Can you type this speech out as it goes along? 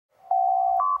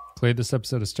Clay. This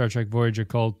episode of Star Trek Voyager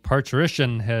called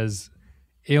Parturition has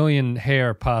alien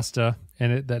hair pasta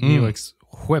in it that Neelix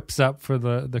whips up for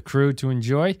the crew to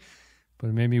enjoy. But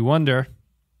it made me wonder,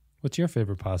 what's your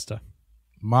favorite pasta?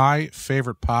 My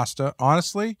favorite pasta,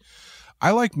 honestly,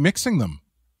 I like mixing them.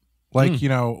 Like, you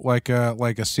know, like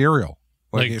a cereal.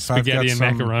 Like if spaghetti and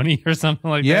macaroni or something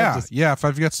like that? Yeah. If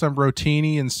I've got some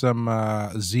rotini and some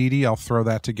ziti, I'll throw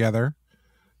that together.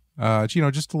 You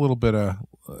know, just a little bit of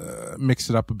mix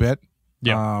it up a bit.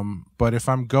 Yeah. But if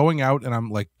I'm going out and I'm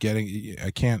like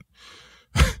I can't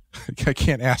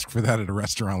ask for that at a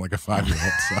restaurant like a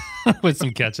 5-year-old. So. With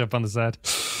some ketchup on the side.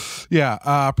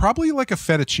 Yeah. Probably like a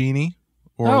fettuccine.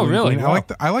 Or really? Wow.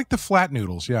 I like the flat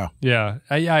noodles. Yeah. Yeah.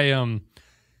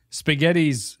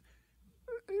 Spaghetti's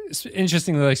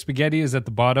interestingly, like spaghetti is at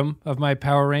the bottom of my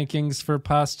power rankings for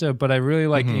pasta, but I really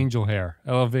like angel hair.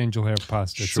 I love angel hair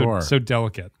pasta. Sure. It's so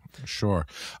delicate. Sure.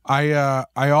 I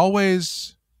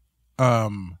always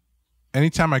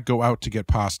anytime I go out to get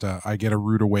pasta, I get a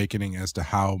rude awakening as to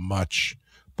how much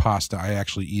pasta I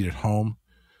actually eat at home,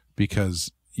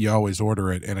 because you always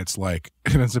order it and it's like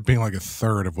it ends up being like a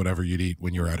third of whatever you'd eat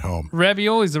when you're at home.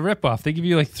 Ravioli's a ripoff. They give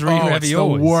you like 3 raviolis. It's the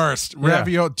worst.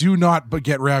 Yeah. Do not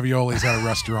get raviolis at a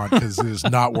restaurant because it is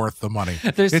not worth the money.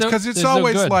 It's because it's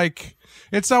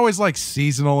always like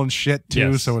seasonal and shit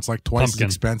too, so it's like twice as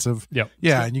expensive. Yep.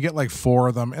 Yeah, and you get like 4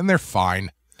 of them and they're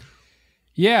fine.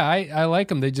 Yeah, I like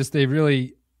them. They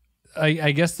really.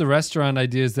 I guess the restaurant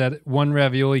idea is that one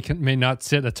ravioli may not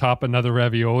sit atop another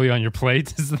ravioli on your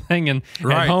plate is the thing, and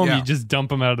at home you just dump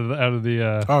them out of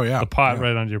the pot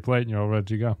right onto your plate, and you're all ready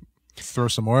to go. Throw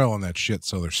some oil on that shit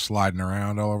so they're sliding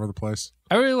around all over the place.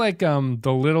 I really like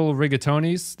the little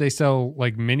rigatonis. They sell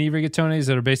like mini rigatonis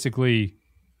that are basically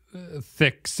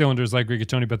thick cylinders like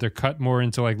rigatoni, but they're cut more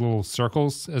into like little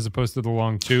circles as opposed to the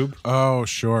long tube. Oh,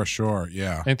 sure,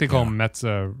 yeah. I think they call them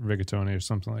mezza rigatoni or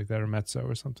something like that, or mezzo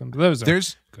or something. But those are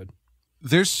good.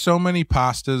 There's so many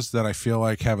pastas that I feel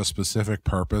like have a specific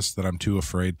purpose that I'm too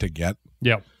afraid to get.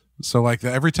 Yep. So like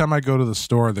every time I go to the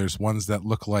store, there's ones that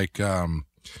look like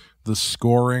the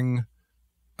scoring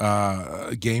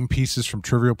game pieces from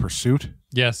Trivial Pursuit.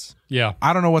 Yes. Yeah.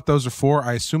 I don't know what those are for.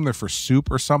 I assume they're for soup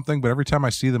or something, but every time I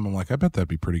see them, I'm like, I bet that'd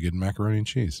be pretty good in macaroni and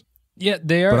cheese. Yeah,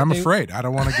 they are. But I'm afraid. I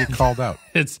don't want to get called out.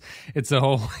 It's a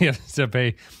whole, you have to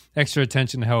pay extra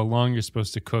attention to how long you're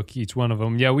supposed to cook each one of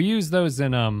them. Yeah, we use those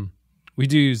in, we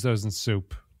do use those in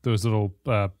soup, those little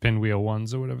pinwheel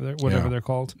ones or whatever they're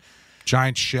called.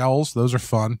 Giant shells, those are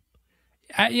fun.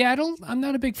 I'm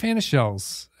not a big fan of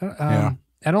shells. I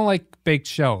don't like baked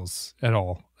shells at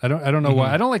all. I don't know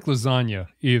why. I don't like lasagna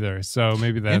either. So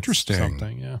maybe that's interesting.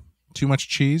 Something. Yeah. Too much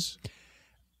cheese?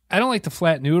 I don't like the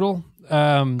flat noodle.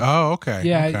 Okay.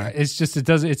 Yeah. Okay. It's just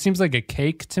it seems like a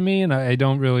cake to me, and I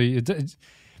don't really.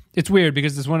 It's weird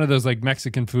because it's one of those like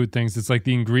Mexican food things. It's like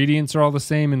the ingredients are all the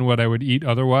same in what I would eat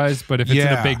otherwise. But if it's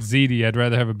in a big ziti, I'd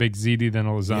rather have a big ziti than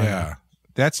a lasagna. Yeah,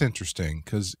 that's interesting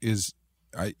because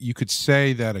you could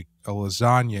say that a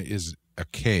lasagna is a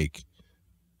cake,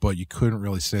 but you couldn't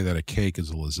really say that a cake is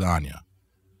a lasagna.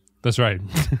 That's right.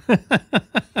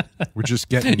 We're just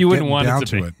getting down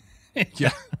to it. Yeah.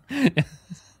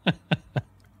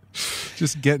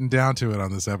 Just getting down to it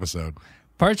on this episode.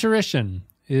 Parturition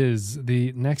is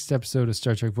the next episode of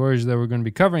Star Trek Voyager that we're going to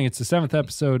be covering. It's the 7th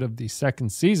episode of the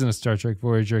 2nd season of Star Trek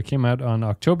Voyager. It came out on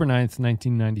October 9th,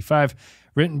 1995.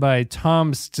 Written by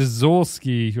Tom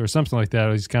Stazolski or something like that.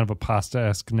 He's kind of a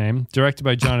pasta-esque name. Directed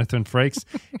by Jonathan Frakes.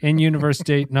 In-universe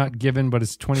date not given, but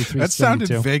it's 2372. That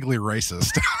sounded vaguely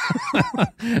racist.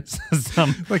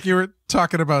 Like you were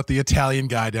talking about the Italian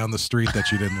guy down the street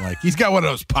that you didn't like. He's got one of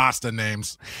those pasta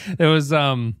names. It was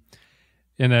in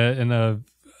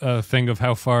a thing of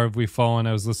how far have we fallen.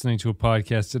 I was listening to a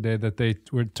podcast today that they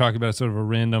were talking about sort of a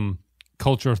random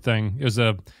culture thing. It was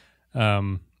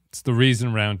it's the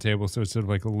Reason Roundtable, so it's sort of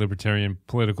like a libertarian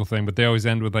political thing, but they always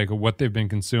end with like what they've been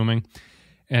consuming.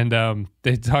 And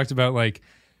they talked about like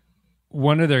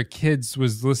one of their kids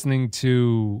was listening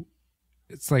to,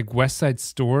 it's like West Side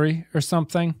Story or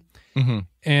something. Mm-hmm.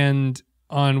 And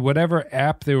on whatever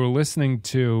app they were listening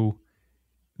to,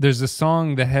 there's a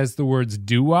song that has the words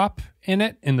doo-wop in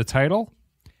it, in the title.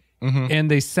 Mm-hmm.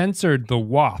 And they censored the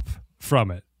wop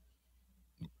from it.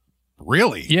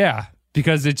 Really? Yeah.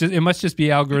 Because it must just be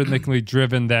algorithmically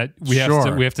driven that we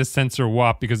have to censor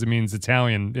WAP because it means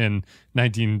Italian in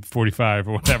 1945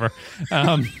 or whatever.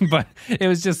 But it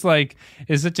was just like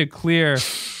it's such a clear.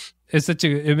 It's such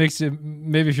a. It makes it.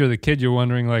 Maybe if you're the kid, you're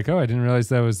wondering like, oh, I didn't realize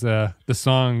that was the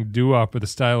song doo-wop or the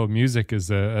style of music is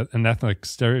an ethnic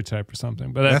stereotype or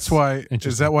something. But that's why.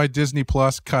 Is that why Disney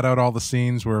Plus cut out all the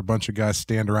scenes where a bunch of guys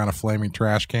stand around a flaming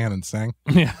trash can and sing?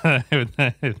 Yeah,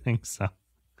 I think so.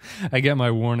 I get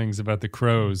my warnings about the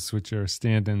crows, which are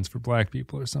stand-ins for black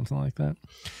people or something like that.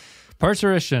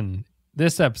 Parturition.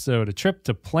 This episode, a trip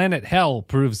to planet Hell,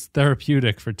 proves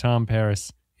therapeutic for Tom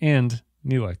Paris and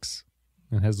Neelix.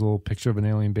 It has a little picture of an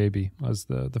alien baby as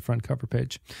the front cover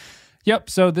page. Yep,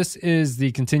 so this is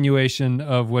the continuation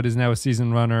of what is now a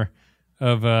season runner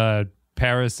of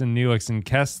Paris and Neelix and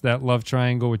Kess, that love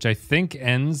triangle, which I think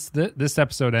ends, this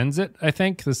episode ends it, I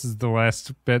think. This is the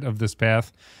last bit of this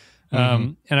path.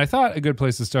 And I thought a good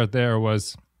place to start there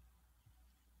was,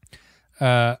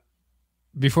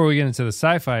 before we get into the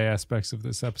sci-fi aspects of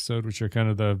this episode, which are kind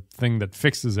of the thing that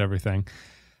fixes everything,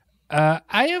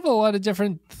 I have a lot of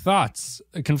different thoughts,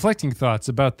 conflicting thoughts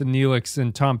about the Neelix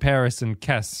and Tom Paris and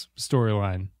Kess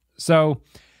storyline. So,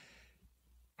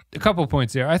 a couple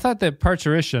points here. I thought that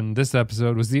Parturition, this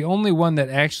episode, was the only one that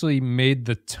actually made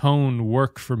the tone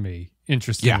work for me,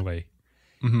 interestingly.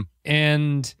 Yeah.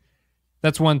 And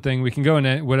that's one thing. We can go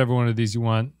in whatever one of these you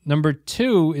want. Number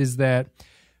two is that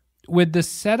with the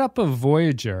setup of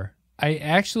Voyager, I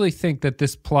actually think that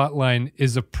this plot line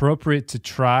is appropriate to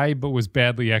try, but was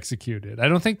badly executed. I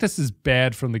don't think this is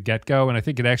bad from the get-go, and I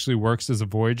think it actually works as a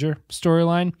Voyager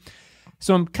storyline.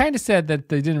 So I'm kind of sad that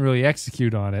they didn't really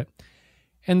execute on it.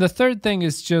 And the third thing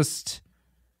is just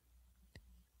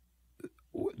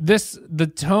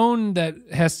the tone that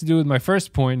has to do with my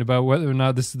first point about whether or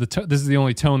not this is the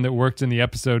only tone that worked in the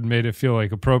episode and made it feel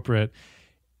like appropriate.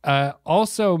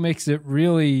 Also makes it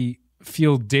really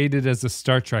feel dated as a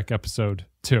Star Trek episode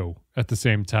too at the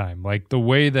same time. Like the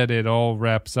way that it all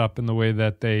wraps up and the way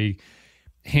that they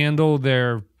handle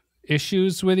their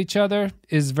issues with each other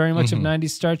is very much of 90s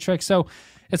Star Trek. So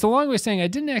it's a long way of saying I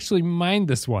didn't actually mind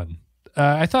this one.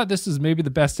 I thought this was maybe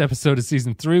the best episode of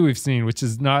season 3 we've seen, which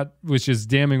is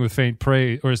damning with faint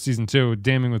praise, or season 2,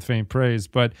 damning with faint praise.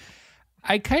 But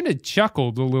I kind of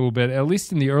chuckled a little bit, at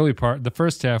least in the early part, the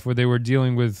first half, where they were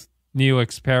dealing with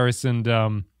Neelix, Paris, and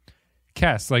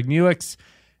Kess. Like Neelix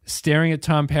staring at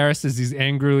Tom Paris as he's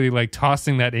angrily like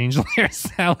tossing that angel hair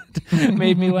salad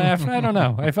made me laugh. I don't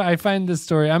know. I find this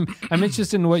story. I'm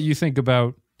interested in what you think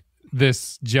about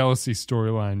this jealousy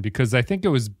storyline, because I think it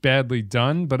was badly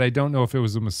done, but I don't know if it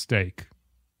was a mistake.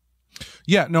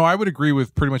 Yeah, no, I would agree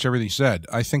with pretty much everything you said.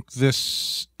 I think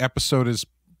this episode is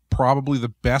probably the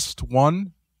best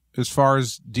one as far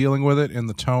as dealing with it and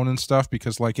the tone and stuff,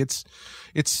 because like it's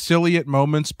silly at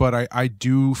moments, but I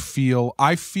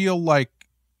feel like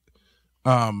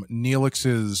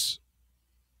Neelix's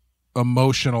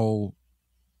emotional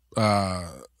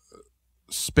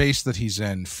space that he's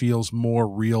in feels more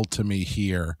real to me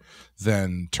here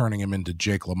than turning him into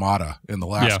Jake LaMotta in the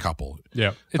last couple.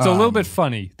 Yeah. It's a little bit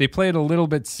funny. They play it a little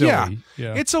bit silly.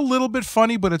 Yeah. It's a little bit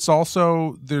funny, but it's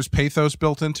also, there's pathos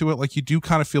built into it. Like you do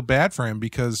kind of feel bad for him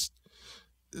because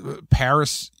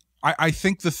Paris, I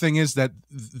think the thing is that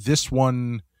this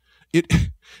one, it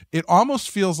almost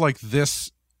feels like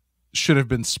this should have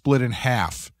been split in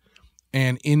half,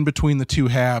 and in between the two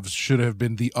halves should have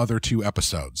been the other two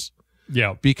episodes.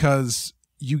 Yeah, because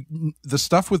the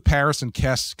stuff with Paris and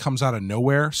Kess comes out of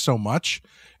nowhere so much,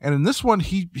 and in this one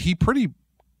he pretty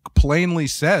plainly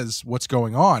says what's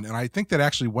going on, and I think that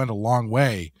actually went a long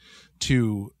way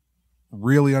to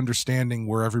really understanding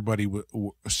where everybody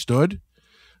stood,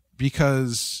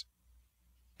 because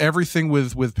everything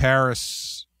with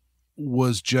Paris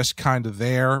was just kind of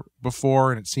there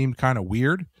before, and it seemed kind of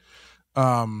weird.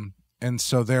 And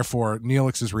so, therefore,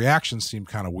 Neelix's reactions seemed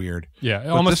kind of weird. Yeah, but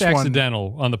almost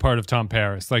accidental on the part of Tom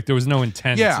Paris. Like, there was no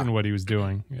intent in what he was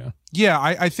doing. Yeah,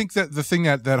 I think that the thing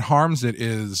that harms it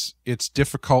is it's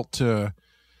difficult to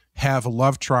have a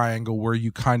love triangle where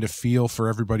you kind of feel for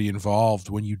everybody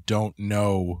involved when you don't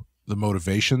know the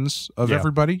motivations of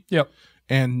everybody. Yep.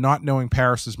 And not knowing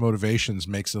Paris's motivations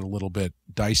makes it a little bit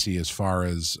dicey as far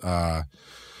as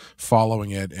following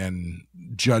it and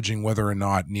judging whether or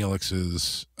not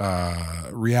Neelix's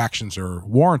reactions are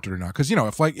warranted or not. Because,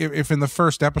 if in the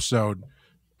first episode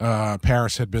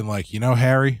Paris had been like,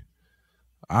 Harry,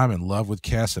 I'm in love with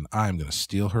Kess and I'm going to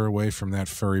steal her away from that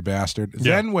furry bastard.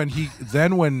 Yeah. Then when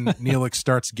Neelix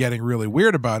starts getting really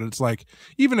weird about it, it's like,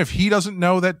 even if he doesn't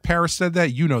know that Paris said that,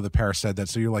 that Paris said that.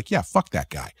 So you're like, yeah, fuck that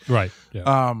guy. Right.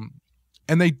 Yeah.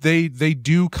 And they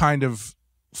do kind of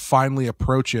finally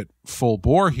approach it full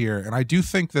bore here, and I do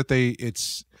think that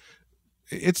it's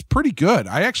pretty good.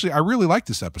 I really like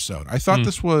this episode. I thought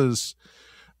this was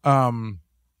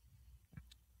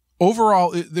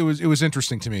overall, it was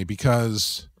interesting to me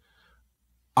because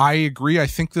I agree. I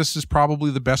think this is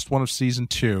probably the best one of season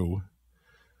 2.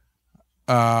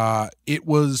 I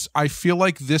feel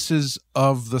like this is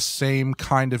of the same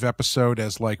kind of episode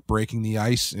as like Breaking the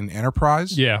Ice in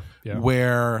Enterprise. Yeah.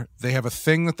 Where they have a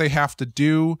thing that they have to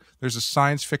do. There's a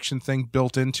science fiction thing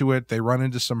built into it. They run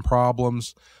into some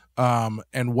problems.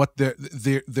 And what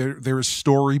there is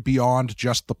story beyond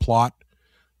just the plot.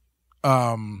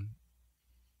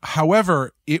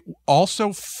 However, it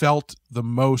also felt the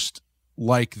most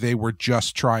like they were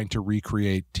just trying to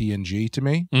recreate TNG to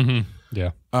me. Mm-hmm.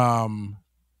 Yeah.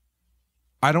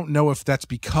 I don't know if that's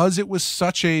because it was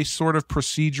such a sort of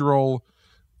procedural,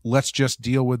 let's just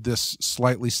deal with this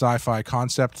slightly sci-fi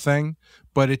concept thing,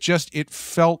 but it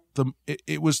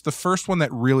was the first one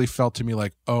that really felt to me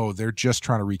like, oh, they're just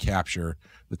trying to recapture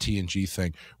the TNG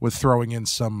thing with throwing in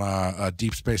some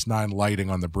Deep Space Nine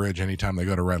lighting on the bridge anytime they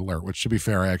go to Red Alert, which to be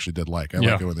fair, I actually did like. I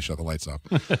like it when they shut the lights off.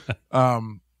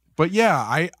 But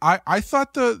yeah, I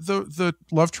thought the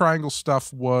love triangle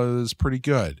stuff was pretty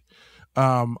good.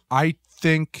 I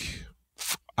think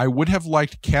I would have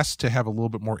liked Kes to have a little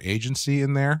bit more agency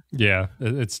in there. Yeah,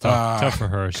 it's tough for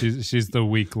her. She's the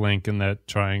weak link in that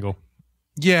triangle.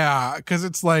 Yeah, because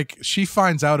it's like she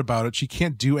finds out about it. She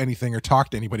can't do anything or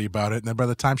talk to anybody about it. And then by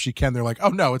the time she can, they're like, oh,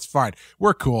 no, it's fine.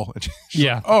 We're cool.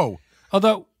 Yeah. Like, oh.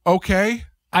 Although, okay.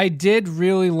 I did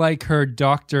really like her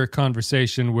doctor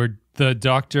conversation where the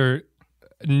doctor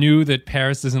knew that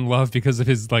Paris is in love because of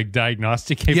his like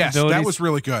diagnostic capabilities. Yes, that was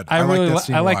really good. I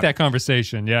like that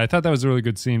conversation. Yeah, I thought that was a really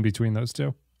good scene between those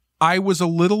two. I was a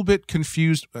little bit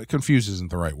confused. Confused isn't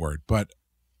the right word, but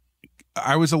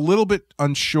I was a little bit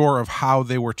unsure of how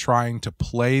they were trying to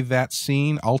play that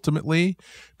scene ultimately,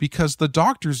 because the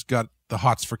doctor's got the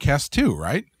hots for Kes too,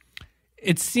 right?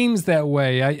 It seems that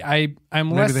way. I'm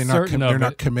Maybe less certain of they're it.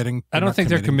 not committing. I don't think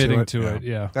they're committing to it.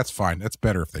 Yeah, that's fine. That's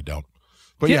better if they don't.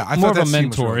 But yeah, I more thought of a that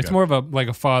mentor. Really it's good. more of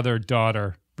a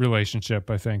father-daughter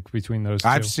relationship, I think, between those two.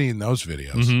 I've seen those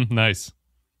videos. Mm-hmm. Nice.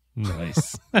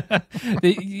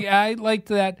 Yeah, I liked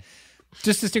that.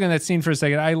 Just to stick on that scene for a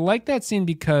second, I like that scene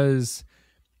because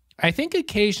I think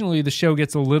occasionally the show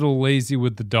gets a little lazy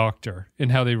with the doctor in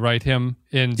how they write him.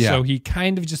 And so he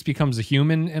kind of just becomes a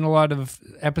human in a lot of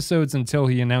episodes until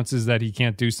he announces that he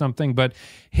can't do something. But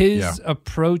his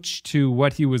approach to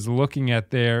what he was looking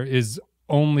at there is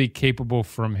only capable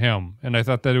from him. And I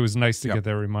thought that it was nice to get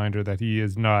that reminder that he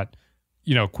is not,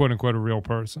 quote unquote, a real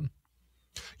person.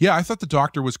 Yeah, I thought the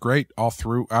doctor was great all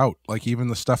throughout. Like even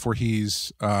the stuff where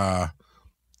he's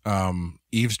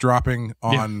eavesdropping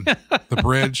on the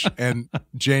bridge and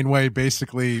Janeway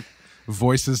basically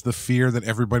voices the fear that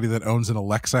everybody that owns an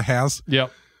Alexa has. Yep.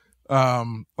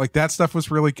 Like that stuff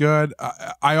was really good.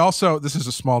 I also, this is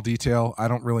a small detail. I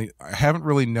haven't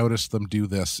really noticed them do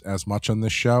this as much on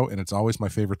this show. And it's always my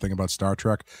favorite thing about Star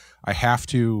Trek. I have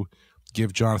to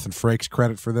give Jonathan Frakes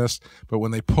credit for this, but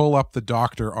when they pull up the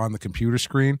doctor on the computer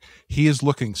screen, he is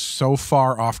looking so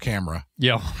far off camera.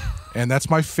 Yeah. And that's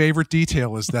my favorite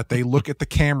detail is that they look at the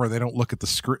camera. They don't look at the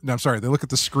screen. No, I'm sorry. They look at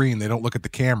the screen. They don't look at the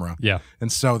camera. Yeah. And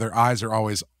so their eyes are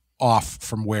always off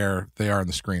from where they are on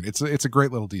the screen. It's a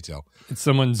great little detail. It's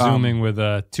someone zooming with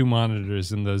two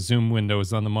monitors, and the zoom window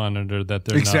is on the monitor that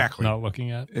they're not looking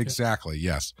at. Exactly.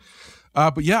 Yes.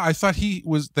 But yeah, I thought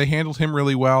they handled him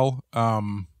really well.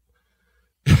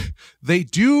 They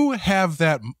do have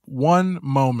that one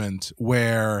moment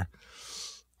where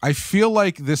I feel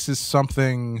like this is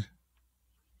something.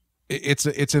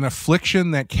 It's an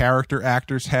affliction that character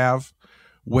actors have,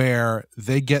 where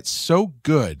they get so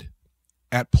good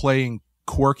at playing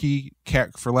quirky,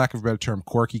 for lack of a better term,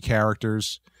 quirky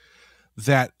characters,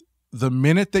 that the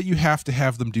minute that you have to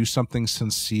have them do something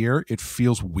sincere, it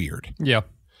feels weird. Yeah.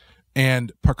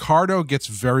 And Picardo gets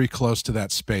very close to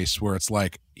that space where it's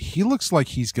like, he looks like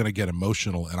he's going to get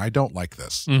emotional, and I don't like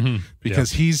this. Mm-hmm.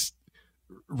 Because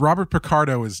Robert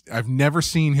Picardo I've never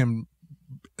seen him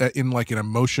in like an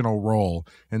emotional role,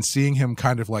 and seeing him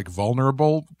kind of like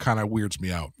vulnerable kind of weirds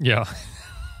me out. Yeah.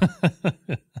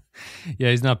 Yeah,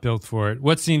 he's not built for it.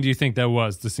 What scene do you think that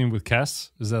was? The scene with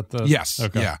Kes? Is that the... Yes.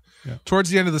 Okay. Yeah.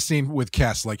 Towards the end of the scene with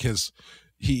Kes, like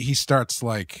he starts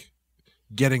like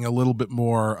getting a little bit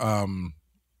more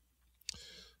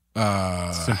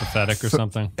sympathetic or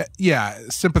something. Yeah,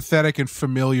 sympathetic and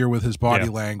familiar with his body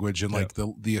language and like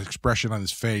the expression on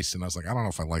his face, and I was like, I don't know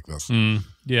if I like this.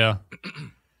 Yeah.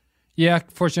 Yeah,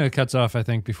 fortunately it cuts off, I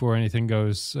think, before anything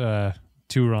goes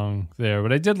too wrong there.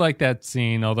 But I did like that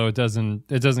scene, although it doesn't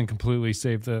completely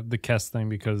save the Kes thing,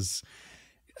 because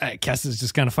Kes is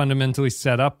just kind of fundamentally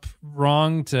set up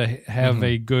wrong to have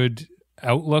a good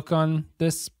outlook on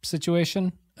this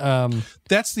situation.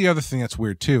 That's the other thing that's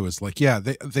weird too, is like, yeah,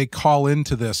 they call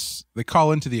into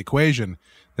the equation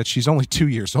that she's only 2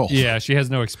 years old. Yeah, she has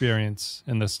no experience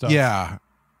in this stuff. Yeah,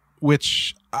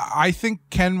 which I think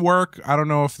can work. I don't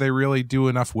know if they really do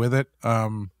enough with it.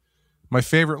 My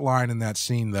favorite line in that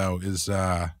scene, though, is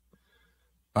I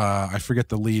forget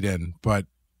the lead in, but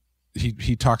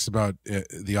he talks about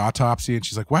the autopsy, and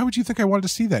she's like, "Why would you think I wanted to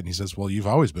see that?" And he says, "Well, you've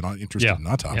always been interested in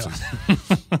autopsies."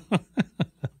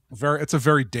 Yeah. It's a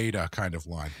very Data kind of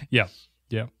line. Yeah,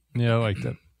 I liked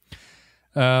it.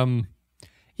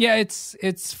 Yeah,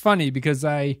 it's funny because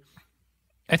I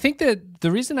think that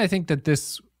the reason I think that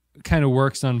this kind of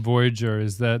works on Voyager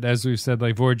is that, as we've said,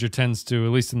 like Voyager tends to,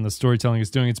 at least in the storytelling it's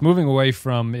doing, it's moving away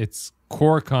from its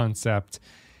core concept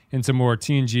into more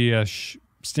TNG-ish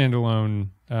standalone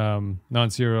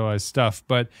non-serialized stuff.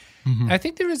 But I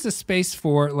think there is a space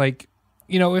for, like,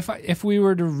 you know, if we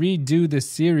were to redo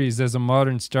this series as a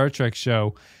modern Star Trek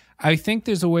show, I think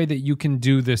there's a way that you can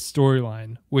do this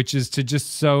storyline, which is to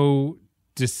just sow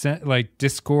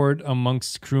discord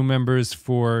amongst crew members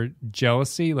for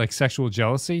jealousy, like sexual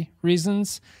jealousy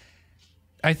reasons.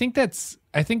 I think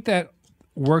that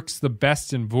works the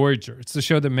best in Voyager. It's the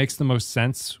show that makes the most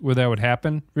sense where that would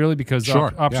happen, really, because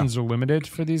options are limited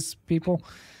for these people.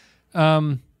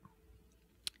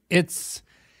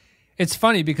 It's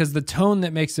funny because the tone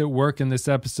that makes it work in this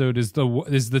episode is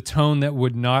the tone that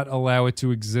would not allow it to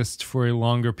exist for a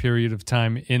longer period of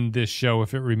time in this show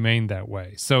if it remained that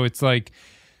way. So it's like,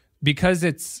 because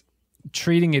it's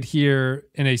treating it here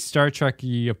in a Star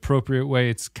Trek-y appropriate way,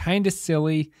 it's kind of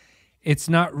silly. It's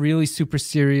not really super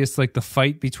serious. Like the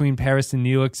fight between Paris and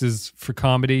Neelix is for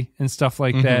comedy and stuff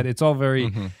like that. It's all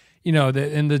very... You know,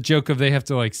 and the joke of they have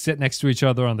to like sit next to each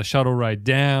other on the shuttle ride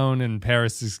down, and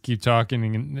Paris is keep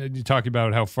talking and talking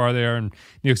about how far they are, and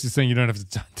Neelix is saying you don't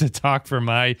have to talk for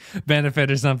my benefit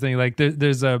or something. Like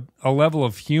there's a level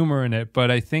of humor in it,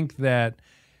 but I think that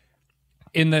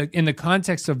in the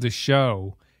context of the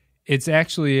show, it's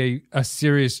actually a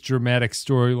serious dramatic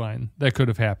storyline that could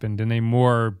have happened in a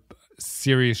more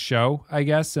serious show, I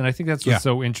guess, and I think that's what's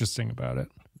so interesting about it.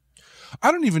 I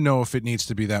don't even know if it needs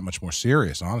to be that much more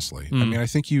serious, honestly. I mean, I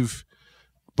think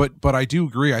but I do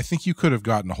agree. I think you could have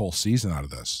gotten a whole season out of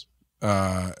this,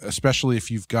 especially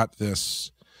if you've got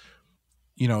this,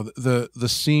 you know, the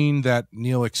scene that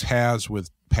Neelix has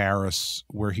with Paris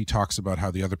where he talks about how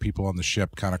the other people on the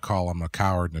ship kind of call him a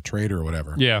coward and a traitor or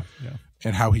whatever. Yeah.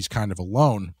 And how he's kind of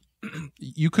alone.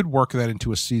 You could work that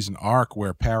into a season arc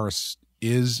where Paris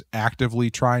is actively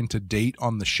trying to date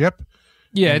on the ship.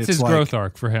 Yeah, it's his growth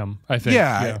arc for him, I think.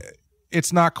 Yeah,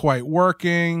 it's not quite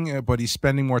working, but he's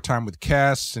spending more time with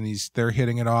Cass, and they're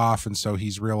hitting it off, and so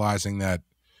he's realizing that,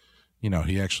 you know,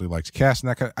 he actually likes Cass, and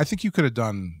that I think you could have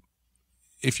done,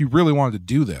 if you really wanted to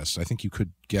do this, I think you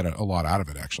could get a lot out of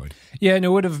it, actually. Yeah, and it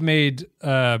would have made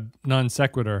Non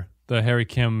Sequitur, the Harry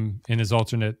Kim in his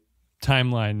alternate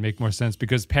timeline, make more sense,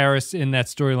 because Paris in that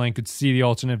storyline could see the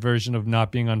alternate version of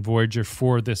not being on Voyager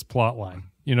for this plot line.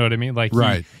 You know what I mean? Like,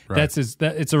 right.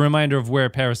 It's a reminder of where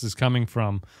Paris is coming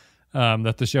from,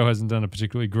 that the show hasn't done a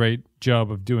particularly great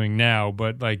job of doing now.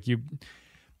 But like in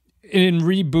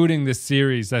rebooting this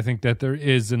series, I think that there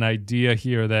is an idea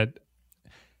here that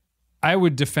I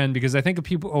would defend, because I think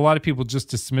a lot of people just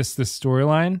dismiss this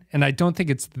storyline, and I don't think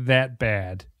it's that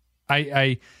bad.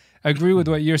 I agree with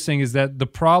what you're saying, is that the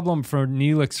problem for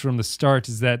Neelix from the start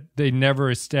is that they never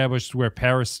established where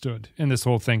Paris stood in this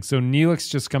whole thing. So Neelix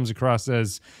just comes across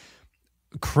as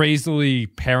crazily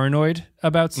paranoid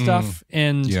about stuff.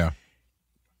 And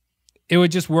it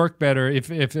would just work better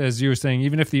if, as you were saying,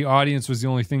 even if the audience was the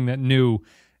only thing that knew,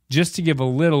 just to give a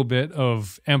little bit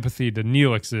of empathy to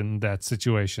Neelix in that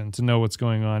situation, to know what's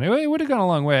going on. It would have gone a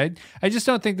long way. I just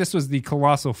don't think this was the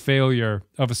colossal failure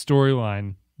of a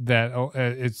storyline that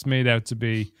it's made out to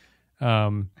be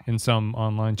in some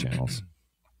online channels.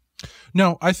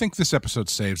 No, I think this episode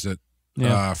saves it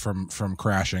from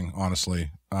crashing, honestly.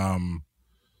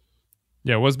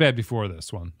 Yeah, it was bad before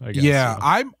this one, I guess. Yeah,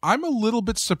 so. I'm a little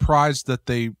bit surprised that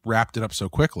they wrapped it up so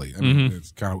quickly. I mean,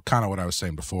 it's kind of what I was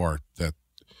saying before, that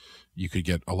you could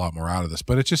get a lot more out of this.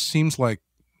 But it just seems like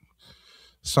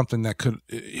something that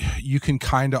you can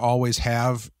kind of always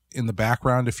have in the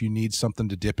background if you need something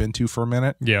to dip into for a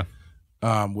minute. Yeah.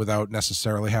 Without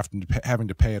necessarily having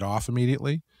to pay it off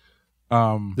immediately.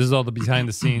 This is all the behind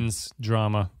the scenes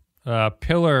drama.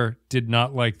 Pillar did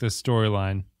not like this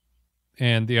storyline,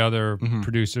 and the other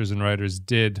producers and writers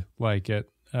did like it.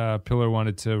 Pillar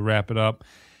wanted to wrap it up,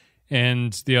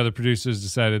 and the other producers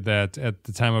decided that at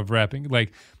the time of wrapping,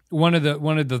 like one of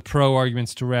the pro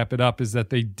arguments to wrap it up is that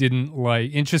they did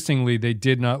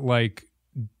not like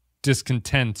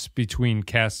discontent between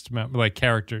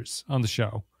characters on the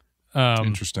show.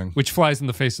 Interesting. Which flies in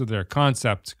the face of their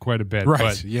concept quite a bit. Right.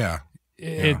 But Yeah.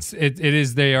 it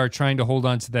is they are trying to hold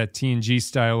on to that TNG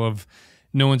style of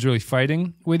no one's really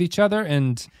fighting with each other.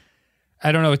 And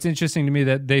I don't know, it's interesting to me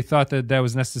that they thought that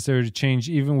was necessary to change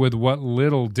even with what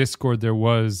little discord there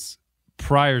was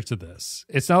prior to this.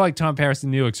 It's not like Tom Paris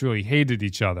and Neelix really hated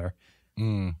each other.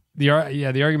 The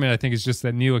argument I think is just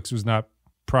that Neelix was not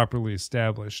properly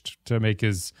established to make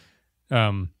his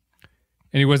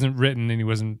and he wasn't written and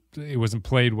it wasn't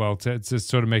played well to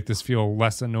sort of make this feel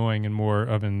less annoying and more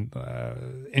of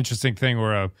an interesting thing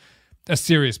or a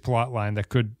serious plot line that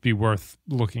could be worth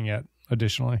looking at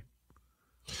additionally.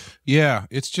 Yeah,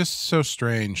 it's just so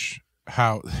strange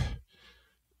how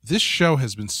this show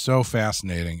has been so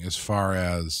fascinating as far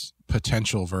as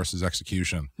potential versus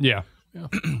execution. Yeah.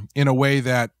 In a way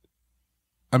that,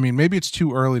 I mean, maybe it's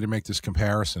too early to make this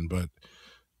comparison, but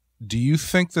do you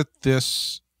think that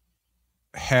this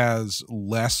has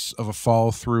less of a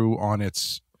follow through on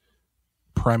its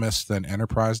premise than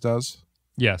Enterprise does?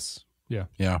 Yes. Yeah.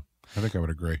 Yeah. I think I would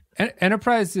agree.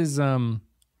 Enterprise is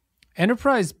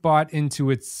Enterprise bought into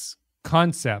its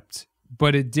concept,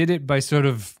 but it did it by sort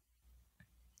of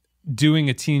doing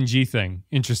a TNG thing,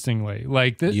 interestingly.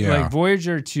 Like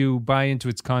Voyager, to buy into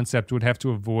its concept, would have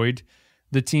to avoid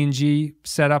the TNG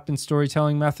setup and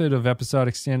storytelling method of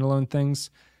episodic standalone things.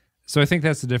 So I think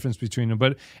that's the difference between them.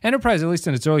 But Enterprise, at least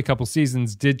in its early couple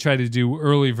seasons, did try to do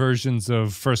early versions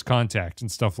of First Contact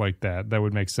and stuff like that. That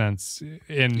would make sense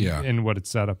in what its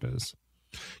setup is.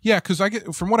 Yeah, because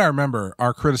from what I remember,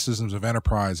 our criticisms of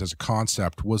Enterprise as a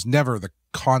concept was never the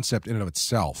concept in and of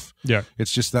itself. Yeah,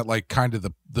 it's just that like kind of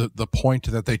the point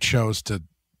that they chose to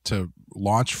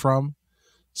launch from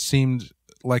seemed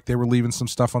like they were leaving some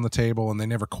stuff on the table, and they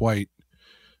never quite.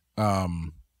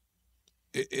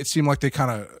 It seemed like they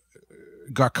kind of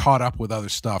got caught up with other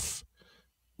stuff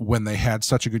when they had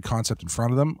such a good concept in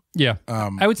front of them. Yeah,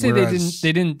 I would say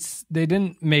they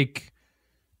didn't make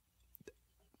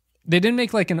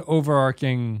like an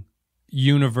overarching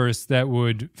universe that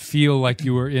would feel like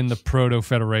you were in the Proto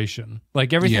Federation.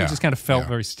 Like everything just kind of felt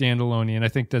very standalone. And I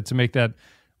think that to make that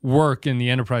work in the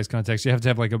Enterprise context, you have to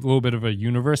have like a little bit of a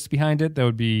universe behind it that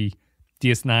would be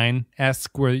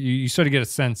DS9-esque, where you sort of get a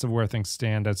sense of where things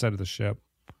stand outside of the ship.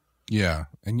 Yeah.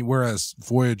 And whereas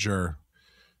Voyager,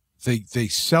 they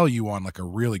sell you on like a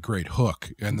really great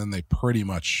hook, and then they pretty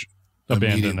much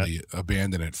immediately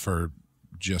abandon it for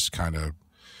just kind of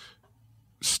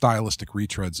stylistic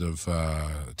retreads of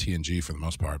TNG for the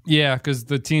most part. Yeah, because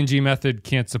the TNG method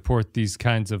can't support these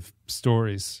kinds of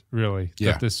stories, really,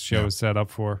 that this show is set up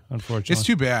for, unfortunately. It's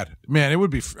too bad. Man, I would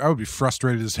be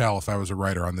frustrated as hell if I was a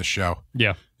writer on this show.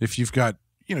 Yeah. If you've got,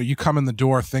 you come in the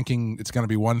door thinking it's going to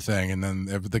be one thing, and then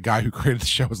the guy who created the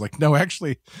show was like, no,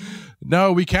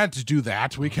 we can't do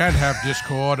that. We can't have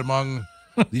discord among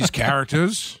these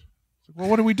characters. Well,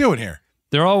 what are we doing here?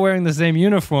 They're all wearing the same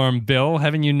uniform, Bill.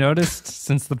 Haven't you noticed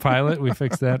since the pilot? We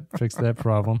fixed that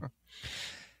problem.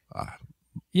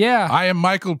 Yeah. I am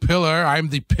Michael Pillar. I'm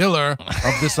the pillar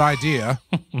of this idea.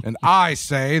 And I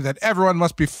say that everyone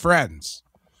must be friends.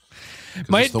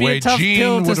 Might be a tough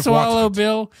pill to swallow,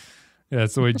 Bill. Yeah,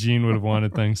 that's the way Gene would have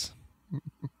wanted things.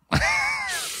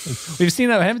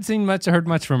 Haven't heard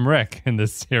much from Rick in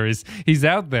this series. He's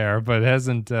out there, but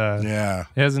doesn't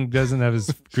have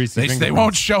his greasy finger. They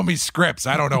won't show me scripts.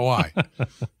 I don't know why.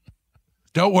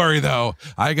 Don't worry though.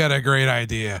 I got a great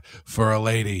idea for a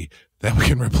lady that we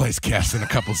can replace Kes in a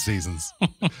couple seasons.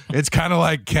 It's kind of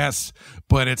like Kes,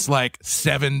 but it's like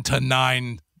 7 to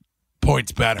 9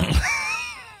 points better.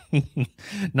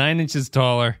 9 inches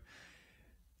taller.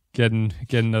 Getting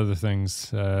other things.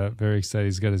 Very excited.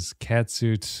 He's got his cat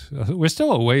suit. We're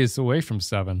still a ways away from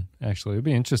 7. Actually, it'll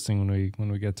be interesting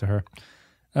when we get to her.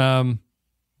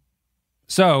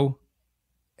 So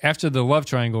after the love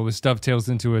triangle, this dovetails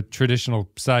into a traditional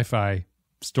sci-fi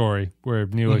story where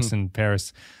Neelix and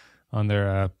Paris on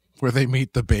their where they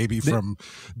meet the baby from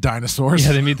dinosaurs.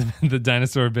 Yeah, they meet the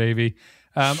dinosaur baby.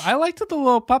 I liked the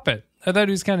little puppet. I thought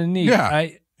he was kind of neat.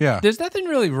 Yeah. There's nothing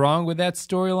really wrong with that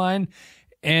storyline.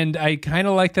 And I kind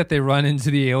of like that they run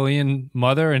into the alien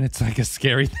mother, and it's like a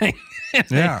scary thing.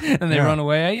 and they run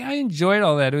away. I enjoyed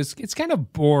all that. It's kind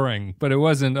of boring, but it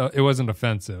wasn't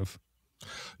offensive.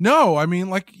 No, I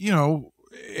mean, like,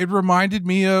 it reminded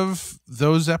me of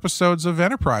those episodes of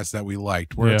Enterprise that we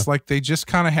liked, where it's like they just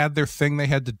kind of had their thing they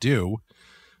had to do.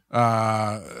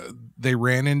 They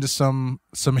ran into some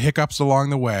hiccups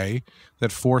along the way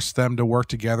that forced them to work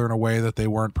together in a way that they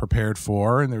weren't prepared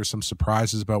for, and there were some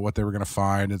surprises about what they were going to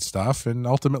find and stuff, and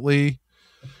ultimately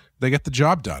they get the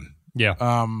job done. Yeah.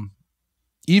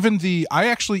 I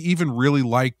actually even really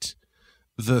liked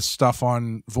the stuff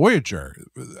on Voyager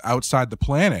outside the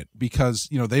planet, because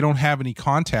they don't have any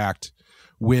contact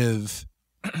with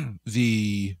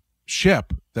the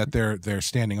ship that they're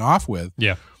standing off with.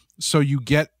 Yeah. So you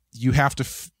have to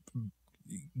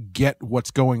get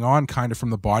what's going on kind of from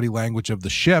the body language of the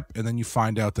ship, and then you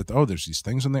find out that there's these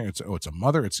things in there. It's a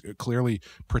mother. It's clearly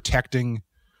protecting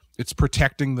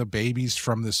the babies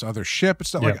from this other ship.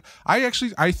 It's not like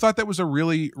I thought that was a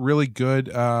really, really good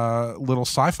little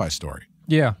sci-fi story.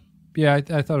 Yeah. I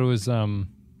thought it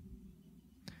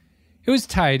was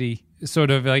tidy,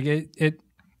 sort of like it.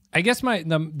 I guess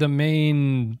the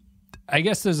main. I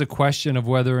guess there's a question of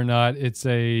whether or not it's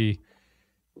a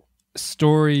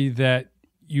story that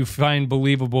you find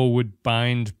believable would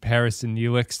bind Paris and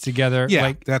Neelix together.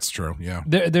 Yeah, that's true. Yeah,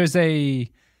 there's a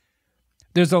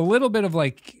little bit of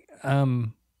like.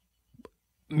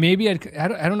 Maybe I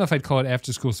don't know if I'd call it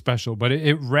after school special, but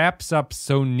it wraps up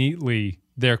so neatly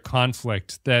their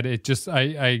conflict that it just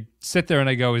I sit there and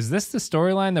I go, is this the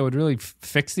storyline that would really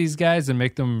fix these guys and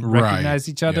make them recognize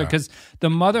each other? Because the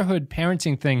motherhood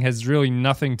parenting thing has really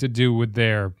nothing to do with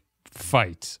their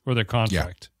fight or their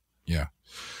conflict. Yeah.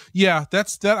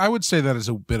 That I would say that is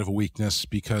a bit of a weakness,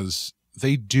 because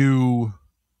they do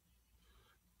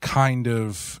kind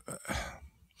of.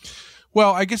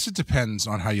 Well, I guess it depends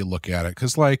on how you look at it.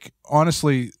 Because, like,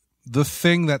 honestly, the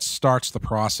thing that starts the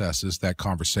process is that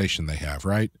conversation they have,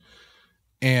 right?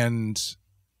 And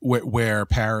where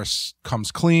Paris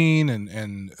comes clean and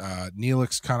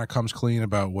Neelix kind of comes clean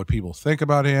about what people think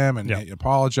about him, and he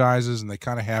apologizes, and they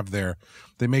kind of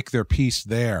they make their peace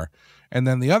there. And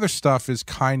then the other stuff is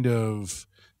kind of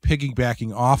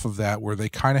piggybacking off of that, where they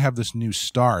kind of have this new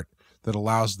start that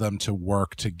allows them to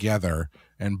work together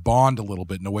and bond a little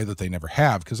bit in a way that they never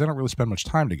have, because they don't really spend much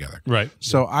time together. Right.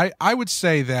 So I would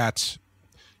say that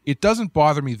it doesn't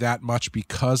bother me that much,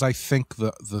 because I think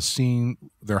the scene,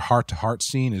 their heart-to-heart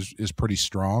scene is pretty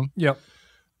strong. Yep.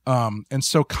 And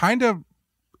so kind of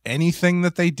anything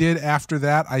that they did after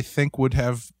that, I think would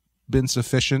have been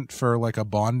sufficient for like a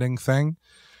bonding thing.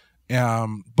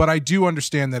 But I do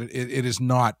understand that it is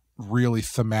not really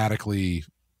thematically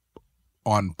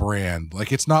on brand.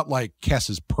 Like, it's not like Kes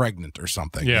is pregnant or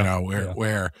something,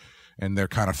 where and they're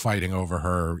kind of fighting over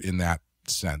her in that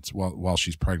sense while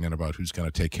she's pregnant about who's going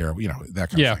to take care of, that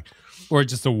kind of thing. Or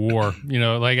just a war,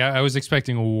 like I was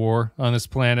expecting a war on this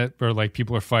planet where like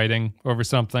people are fighting over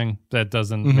something that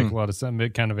doesn't make a lot of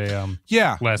sense. Kind of a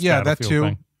last that too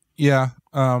thing. Yeah.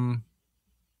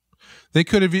 They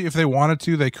could have, if they wanted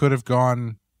to, they could have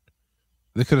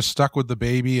stuck with the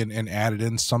baby and added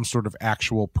in some sort of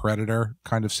actual predator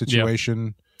kind of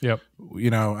situation. Yep. I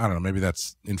don't know, maybe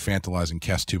that's infantilizing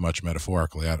Kes too much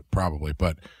metaphorically, probably,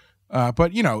 but I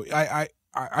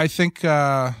think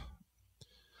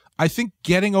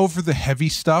getting over the heavy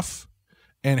stuff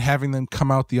and having them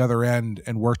come out the other end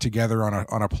and work together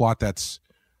on a plot that's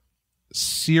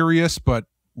serious but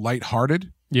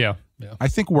lighthearted, I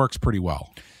think works pretty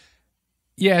well.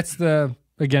 Yeah, it's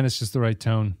just the right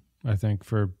tone, I think,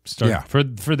 for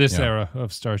for this era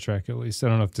of Star Trek, at least. I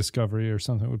don't know if Discovery or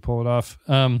something would pull it off.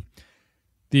 Could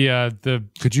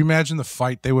you imagine the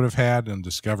fight they would have had in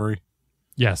Discovery?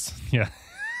 Yes, yeah.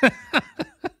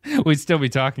 We'd still be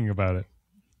talking about it.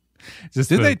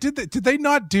 Did they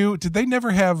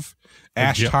never have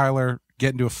Ash Tyler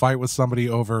get into a fight with somebody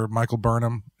over Michael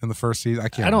Burnham in the first season?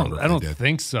 I don't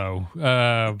think so.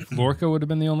 Lorca would have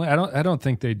been the only. I don't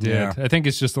think they did. Yeah. I think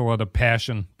it's just a lot of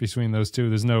passion between those two.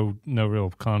 There's no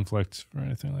real conflict or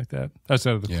anything like that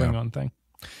outside of the Klingon thing.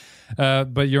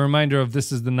 But your reminder of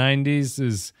this is the 90s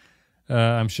is,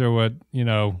 I'm sure what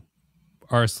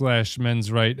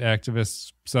r/men's right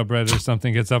activists subreddit or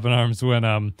something gets up in arms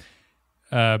when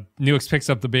Neelix picks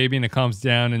up the baby and it calms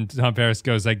down, and Tom Paris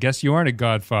goes, "I guess you aren't a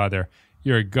godfather.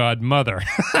 You're a godmother."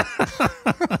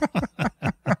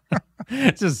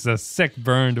 It's just a sick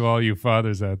burn to all you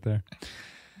fathers out there.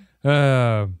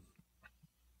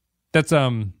 That's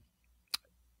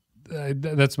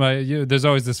my. There's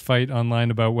always this fight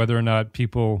online about whether or not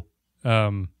people,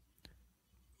 when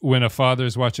a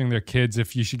father's watching their kids,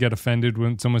 if you should get offended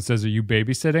when someone says, "Are you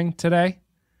babysitting today?"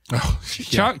 Oh,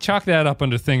 yeah. Chalk that up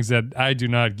under things that I do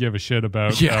not give a shit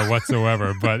about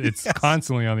whatsoever, but it's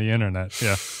constantly on the internet.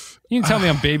 Yeah. You can tell me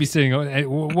I'm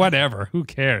babysitting, whatever. Who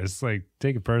cares? Like,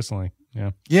 take it personally.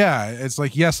 Yeah. Yeah. It's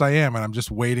like, yes, I am. And I'm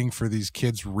just waiting for these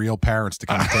kids' real parents to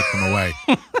come and take them away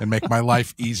and make my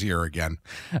life easier again.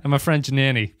 I'm a French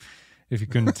nanny, if you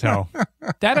couldn't tell.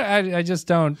 That I just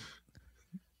don't.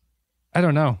 I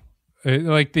don't know.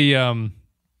 Like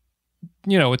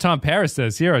what Tom Paris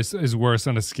says here is worse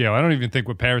on a scale. I don't even think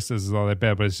what Paris says is all that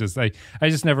bad, but it's just I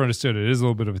just never understood it. It is a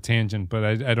little bit of a tangent, but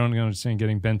I don't understand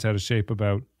getting bent out of shape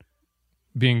about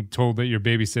being told that you're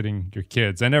babysitting your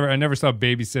kids. I never saw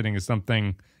babysitting as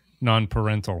something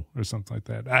non-parental or something like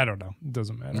that. I don't know. It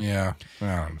doesn't matter. Yeah.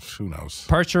 Who knows?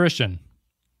 Parturition.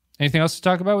 Anything else to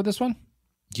talk about with this one?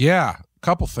 Yeah, a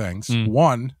couple things.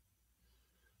 One,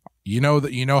 you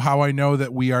know how I know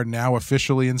that we are now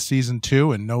officially in season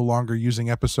 2 and no longer using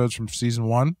episodes from season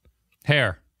 1?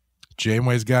 Hair.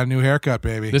 Janeway's got a new haircut,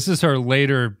 baby. This is her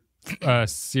later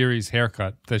series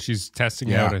haircut that she's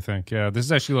testing out, I think. Yeah,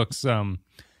 this actually looks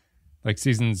like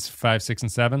seasons 5, 6,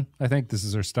 and 7. I think this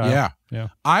is her style. Yeah.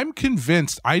 I'm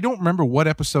convinced. I don't remember what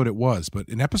episode it was, but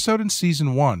an episode in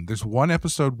season 1, there's one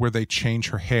episode where they change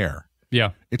her hair.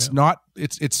 Yeah. It's not.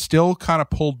 It's still kind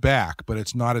of pulled back, but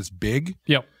it's not as big.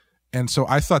 Yep. And so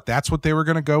I thought that's what they were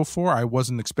going to go for. I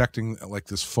wasn't expecting like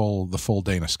the full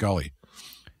Dana Scully.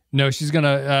 No, she's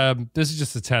gonna. This is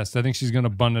just a test. I think she's gonna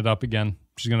bun it up again.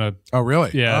 She's gonna. Oh,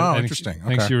 really? Yeah. Oh, interesting. I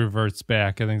think she reverts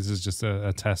back. I think this is just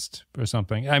a test or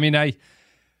something. I mean, I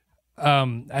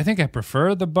think I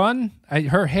prefer the bun.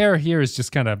 Her hair here is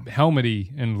just kind of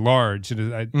helmety and large.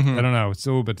 I don't know. It's a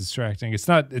little bit distracting. It's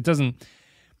not. It doesn't.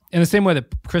 In the same way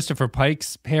that Christopher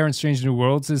Pike's hair in Strange New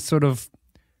Worlds is sort of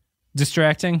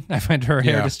distracting. I find her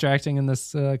hair distracting in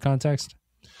this context.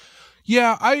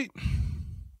 Yeah,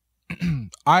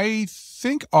 I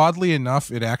think oddly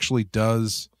enough, it actually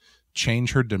does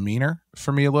change her demeanor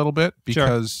for me a little bit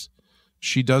because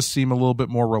she does seem a little bit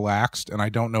more relaxed. And I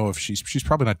don't know if she's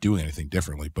probably not doing anything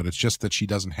differently, but it's just that she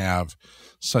doesn't have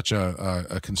such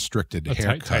a constricted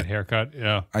haircut. Tight haircut.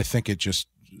 Yeah. I think it just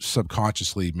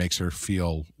subconsciously makes her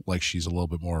feel like she's a little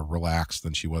bit more relaxed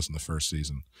than she was in the first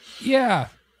season. Yeah.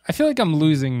 I feel like I'm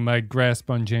losing my grasp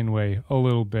on Janeway a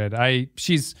little bit. I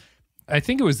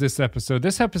think it was this episode.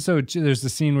 This episode, there's a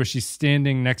scene where she's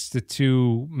standing next to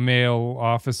 2 male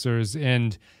officers,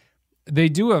 and they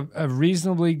do a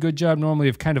reasonably good job normally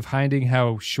of kind of hiding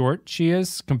how short she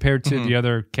is compared to the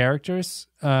other characters.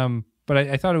 But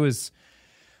I thought it was,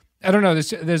 I don't know,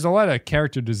 there's a lot of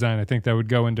character design, I think, that would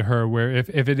go into her, where if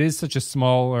it is such a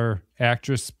smaller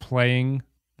actress playing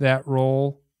that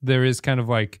role, there is kind of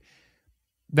like,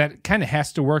 that kind of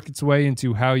has to work its way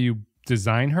into how you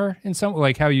design her in some,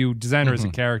 like how you design her as a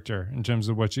character in terms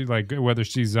of what she, like whether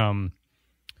she's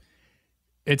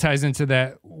it ties into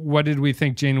that. What did we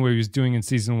think Janeway was doing in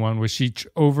season 1? Was she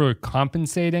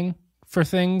overcompensating for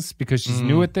things because she's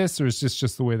new at this, or is this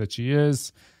just the way that she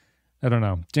is? I don't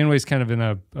know. Janeway's kind of in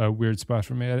a weird spot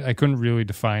for me. I couldn't really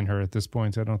define her at this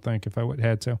point, I don't think, if I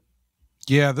had to.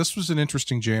 Yeah, this was an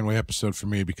interesting Janeway episode for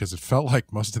me because it felt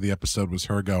like most of the episode was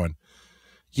her going,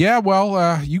 yeah,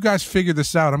 well, you guys figure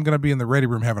this out. I'm going to be in the ready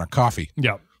room having a coffee.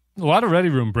 Yeah. A lot of ready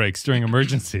room breaks during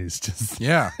emergencies. Just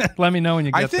let me know when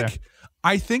you get there.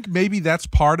 I think maybe that's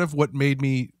part of what made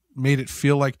it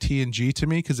feel like TNG to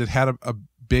me, because it had a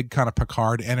big kind of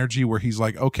Picard energy where he's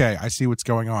like, okay, I see what's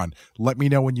going on. Let me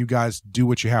know when you guys do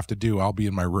what you have to do. I'll be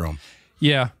in my room.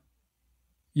 Yeah.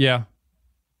 Yeah.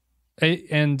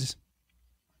 And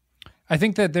I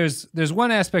think that there's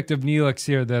one aspect of Neelix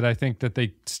here that I think that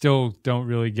they still don't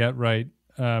really get right,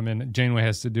 and Janeway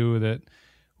has to do with it,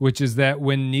 which is that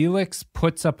when Neelix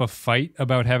puts up a fight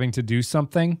about having to do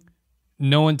something,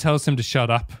 no one tells him to shut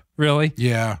up, really.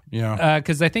 Yeah.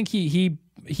 Because I think he's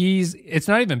it's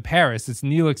not even Paris, it's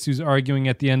Neelix who's arguing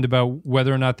at the end about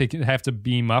whether or not they have to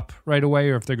beam up right away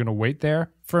or if they're going to wait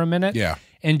there for a minute. Yeah.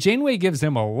 And Janeway gives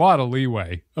him a lot of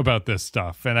leeway about this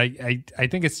stuff, and I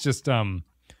think it's just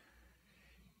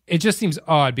it just seems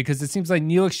odd because it seems like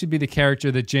Neelix should be the character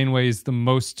that Janeway is the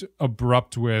most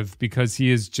abrupt with because he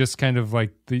is just kind of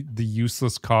like the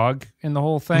useless cog in the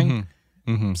whole thing.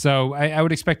 So I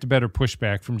would expect a better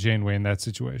pushback from Janeway in that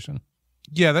situation.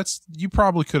 Yeah, you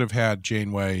probably could have had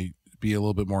Janeway be a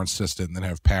little bit more insistent and then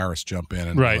have Paris jump in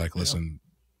and be like, listen,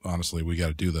 honestly, we got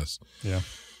to do this. Yeah.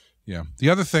 The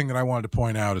other thing that I wanted to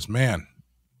point out is, man,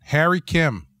 Harry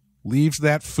Kim leaves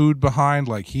that food behind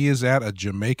like he is at a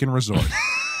Jamaican resort.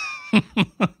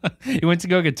 He went to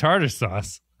go get tartar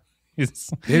sauce. They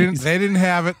didn't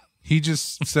have it. He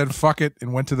just said fuck it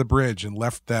and went to the bridge and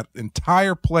left that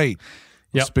entire plate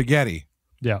of spaghetti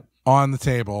on the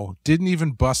table. Didn't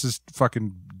even bust his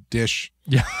fucking dish.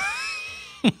 Yeah.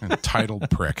 Entitled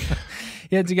prick.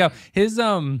 He had to go.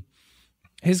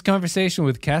 His conversation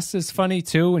with Kess is funny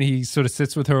too when he sort of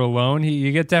sits with her alone.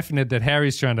 You get definite that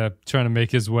Harry's trying to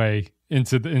make his way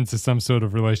into some sort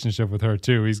of relationship with her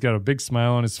too. He's got a big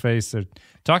smile on his face. They're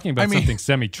talking about something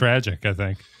semi-tragic, I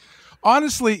think.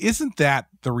 Honestly, isn't that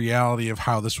the reality of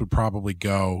how this would probably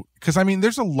go? Because, I mean,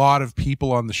 there's a lot of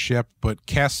people on the ship, but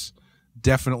Kes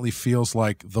definitely feels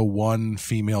like the one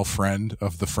female friend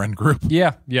of the friend group.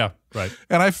 Yeah, right.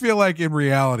 And I feel like in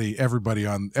reality, everybody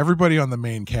on the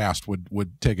main cast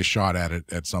would take a shot at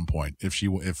it at some point. I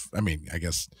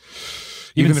guess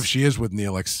even if she is with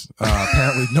Neelix,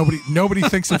 apparently nobody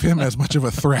thinks of him as much of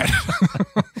a threat.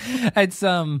 It's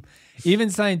even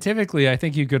scientifically, I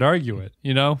think you could argue it.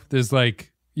 There's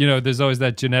there's always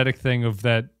that genetic thing of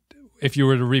that. If you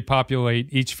were to repopulate,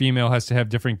 each female has to have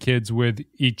different kids with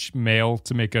each male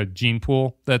to make a gene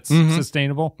pool that's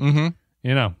sustainable.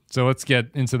 Mm-hmm. So let's get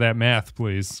into that math,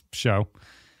 please, show.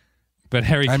 But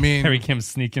Harry Kim's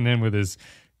sneaking in with his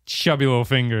chubby little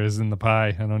fingers in the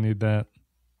pie. I don't need that.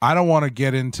 I don't want to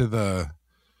get into the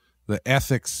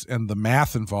ethics and the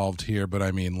math involved here, but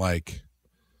I mean, like,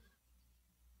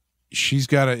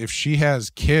 if she has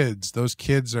kids, those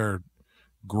kids are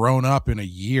grown up in a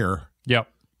year. Yep.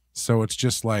 So it's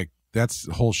just like the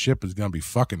whole ship is going to be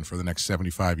fucking for the next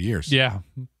 75 years. Yeah.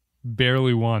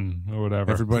 Barely one or whatever.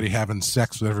 Everybody having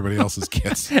sex with everybody else's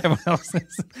kids.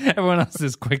 Everyone else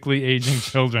is quickly aging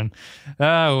children.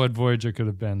 What Voyager could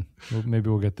have been. Maybe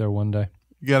we'll get there one day.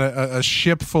 You got a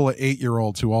ship full of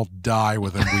 8-year-olds who all die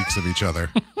within weeks of each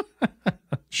other.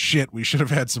 Shit, we should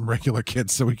have had some regular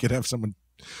kids so we could have someone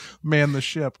man the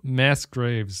ship. Mass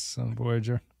graves on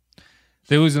Voyager.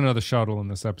 They lose another shuttle in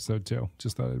this episode, too.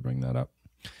 Just thought I'd bring that up.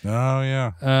 Oh,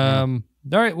 yeah. All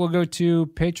right, we'll go to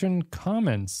patron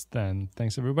comments then.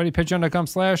 Thanks, everybody.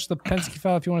 Patreon.com/The Pensky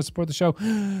File if you want to support the show.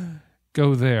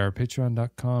 Go there.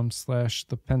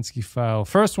 Patreon.com/The Pensky File.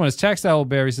 First one is Textile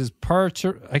Bear. He says,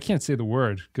 I can't say the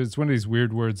word because it's one of these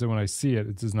weird words that when I see it,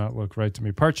 it does not look right to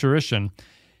me. Parturition.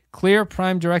 Clear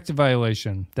prime directive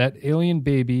violation. That alien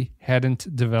baby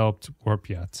hadn't developed warp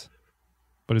yet,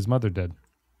 but his mother did.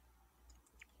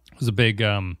 It was a big,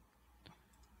 it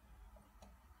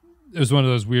was one of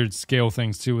those weird scale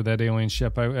things, too, with that alien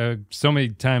ship. So many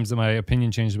times that my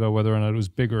opinion changed about whether or not it was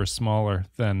bigger or smaller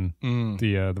than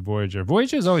the Voyager.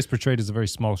 Voyager is always portrayed as a very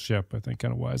small ship, I think,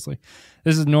 kind of wisely.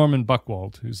 This is Norman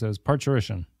Buckwald, who says,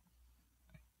 Parturition.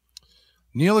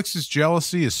 Neelix's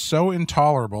jealousy is so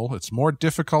intolerable, it's more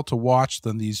difficult to watch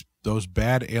than those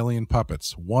bad alien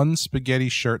puppets. 1 spaghetti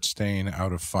shirt stain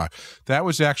out of 5. That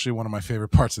was actually one of my favorite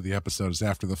parts of the episode, is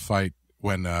after the fight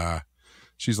when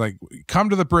she's like, come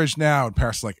to the bridge now. And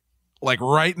Paris is like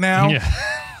right now? Yeah.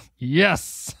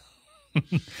 Yes.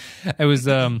 It was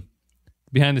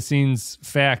behind the scenes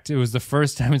fact. It was the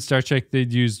first time in Star Trek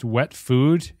they'd used wet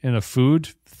food in a food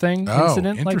thing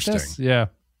incident like this. Yeah.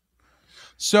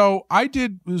 So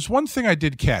there's one thing I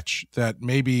did catch that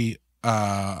maybe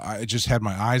I just had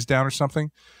my eyes down or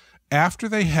something. After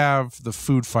they have the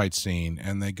food fight scene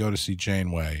and they go to see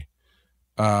Janeway,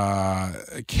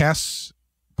 Kes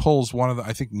pulls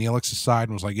I think Neelix aside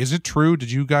and was like, is it true?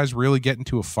 Did you guys really get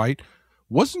into a fight?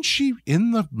 Wasn't she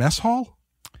in the mess hall?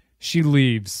 She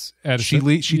leaves.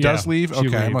 She does leave?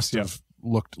 Okay, I must have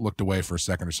looked away for a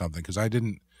second or something because I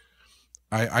didn't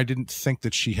think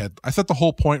that she had. I thought the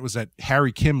whole point was that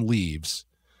Harry Kim leaves,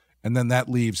 and then that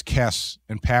leaves Kes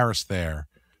and Paris there,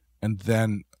 and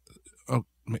then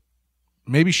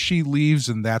maybe she leaves,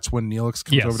 and that's when Neelix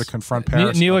comes over to confront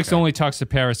Paris. Neelix only talks to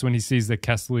Paris when he sees that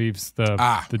Kes leaves the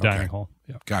dining hall.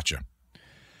 Yeah. Gotcha.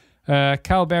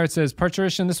 Kyle Barrett says,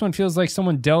 Parturition, this one feels like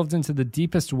someone delved into the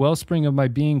deepest wellspring of my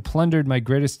being, plundered my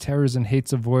greatest terrors and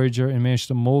hates of Voyager, and managed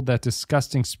to mold that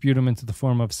disgusting sputum into the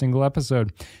form of a single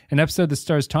episode. An episode that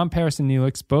stars Tom Paris and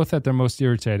Neelix, both at their most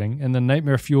irritating, and the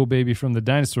nightmare fuel baby from the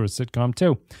Dinosaurs sitcom,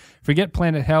 too. Forget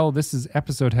Planet Hell, this is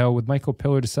episode hell, with Michael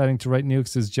Piller deciding to write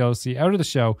Neelix's jealousy out of the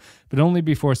show, but only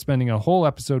before spending a whole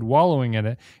episode wallowing in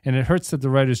it, and it hurts that the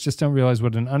writers just don't realize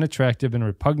what an unattractive and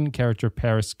repugnant character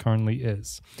Paris currently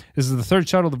is. This is the third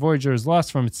shuttle the Voyager has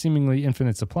lost from its seemingly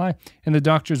infinite supply, and the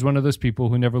Doctor is one of those people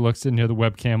who never looks in near the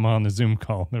webcam on the Zoom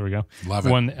call. There we go. Love it.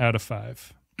 1 out of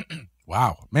 5.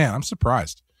 Wow. Man, I'm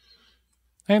surprised.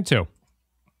 I am too.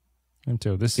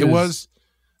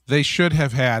 They should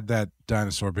have had that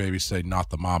dinosaur baby say, not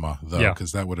the mama, though,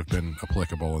 because that would have been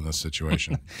applicable in this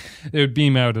situation. It would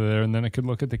beam out of there, and then it could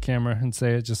look at the camera and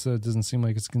say it just doesn't seem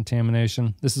like it's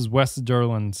contamination. This is Wes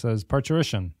Derlin, says,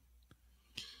 Parturition.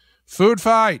 Food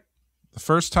fight. The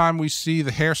first time we see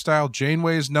the hairstyle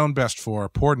Janeway is known best for.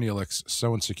 Poor Neelix,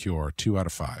 so insecure. 2 out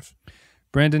of 5.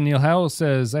 Brandon Neil Howell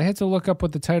says, I had to look up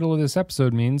what the title of this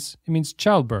episode means. It means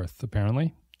childbirth,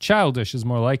 apparently. Childish is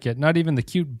more like it. Not even the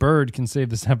cute bird can save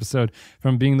this episode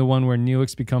from being the one where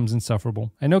Neelix becomes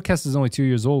insufferable. I know Kes is only 2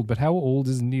 years old, but how old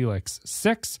is Neelix?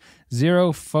 6,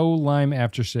 0 faux lime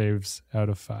aftershaves out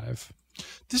of 5.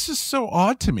 This is so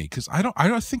odd to me because I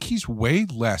don't think he's way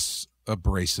less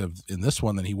abrasive in this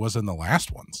one than he was in the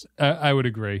last ones. I would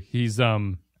agree. He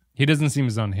doesn't seem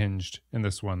as unhinged in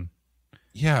this one.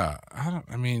 Yeah,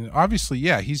 I mean, obviously,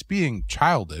 yeah, he's being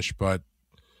childish, but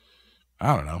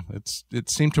I don't know.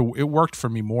 It worked for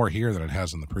me more here than it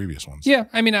has in the previous ones. Yeah,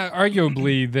 I mean,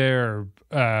 arguably,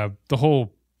 the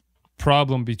whole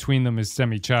problem between them is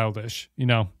semi-childish. You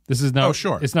know, this is not. Oh,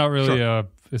 sure. It's not really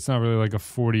like a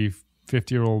 40,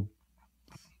 50-year-old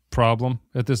problem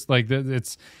at this. Like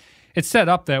it's set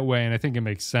up that way, and I think it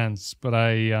makes sense. But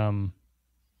I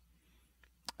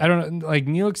don't know. Like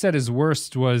Neelix at his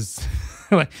worst was.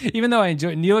 Like, even though I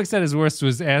enjoy, Neelix at his worst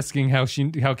was asking how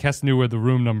Kes knew where the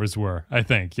room numbers were. I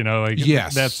think, you know, like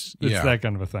yes, that's that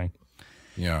kind of a thing.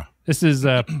 Yeah, this is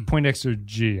Poindexter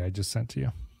G. I just sent to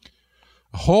you.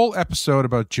 A whole episode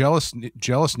about jealous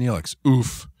Neelix.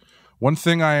 Oof. One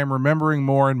thing I am remembering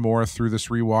more and more through this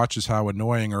rewatch is how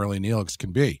annoying early Neelix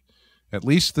can be. At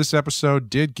least this episode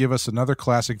did give us another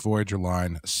classic Voyager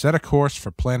line: "Set a course for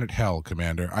planet Hell,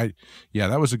 Commander." Yeah,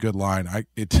 that was a good line. I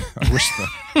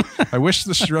wish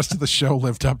the rest of the show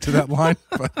lived up to that line.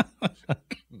 But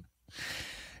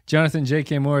Jonathan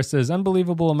J.K. Moore says,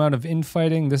 "Unbelievable amount of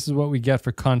infighting. This is what we get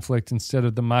for conflict instead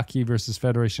of the Maquis versus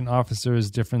Federation officers.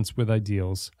 Difference with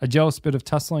ideals. A jealous bit of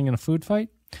tussling in a food fight.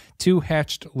 2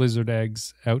 hatched lizard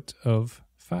eggs out of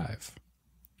 5."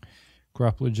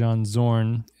 Grappler John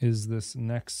Zorn is this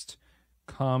next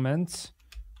comment,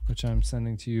 which I'm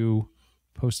sending to you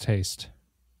post haste.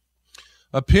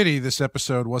 A pity this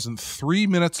episode wasn't 3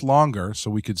 minutes longer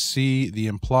so we could see the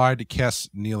implied Kes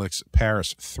Neelix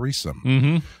Paris threesome.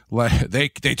 Mm-hmm. Like,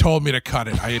 they told me to cut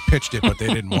it. I pitched it, but they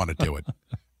didn't want to do it.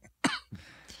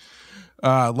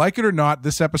 Like it or not,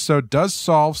 this episode does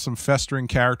solve some festering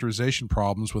characterization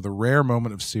problems with a rare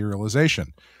moment of serialization.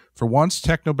 For once,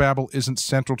 technobabble isn't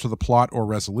central to the plot or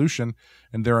resolution,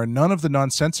 and there are none of the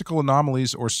nonsensical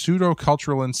anomalies or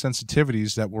pseudo-cultural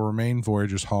insensitivities that will remain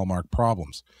Voyager's hallmark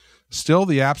problems. Still,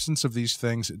 the absence of these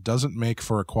things doesn't make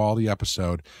for a quality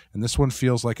episode, and this one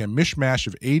feels like a mishmash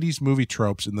of 80s movie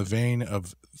tropes in the vein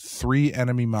of 3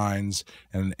 enemy minds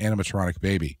and an animatronic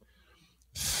baby.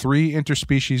 3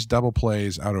 interspecies double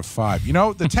plays out of 5. You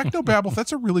know, the technobabble,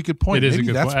 that's a really good point. It is Maybe a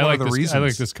good that's point. one of the reasons. I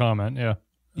like this comment, yeah.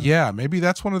 Yeah, maybe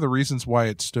that's one of the reasons why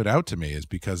it stood out to me is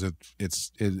because it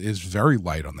is very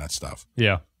light on that stuff.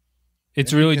 Yeah,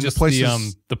 it's really just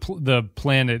the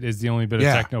planet is the only bit of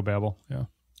technobabble. Yeah,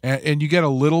 and you get a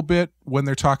little bit when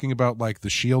they're talking about like the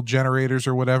shield generators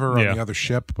or whatever on the other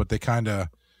ship, but they kind of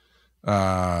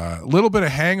a little bit of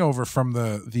hangover from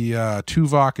the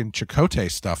Tuvok and Chakotay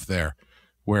stuff there,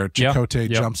 where Chakotay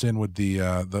jumps in with the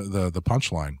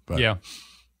punchline. But yeah,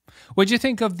 what'd you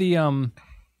think of the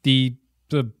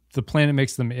planet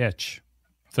makes them itch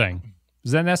thing?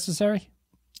 Is that necessary?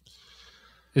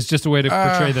 It's just a way to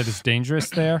portray that it's dangerous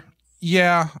there.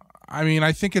 Yeah, I mean,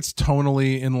 I think it's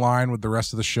tonally in line with the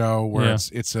rest of the show, where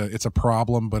it's a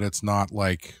problem, but it's not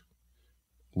like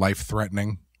life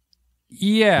threatening.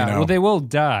 Yeah, you know? Well, they will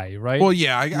die, right? Well,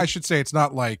 yeah, I should say it's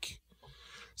not like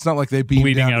they beam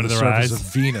bleeding down out to of the their surface eyes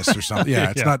of Venus or something.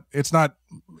 Yeah, it's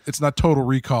not Total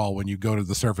Recall when you go to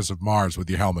the surface of Mars with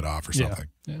your helmet off or something.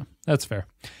 Yeah, that's fair.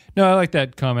 No, I like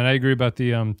that comment. I agree about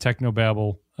the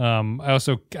technobabble.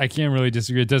 I can't really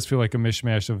disagree. It does feel like a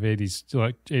mishmash of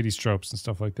 80s tropes and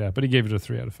stuff like that. But he gave it a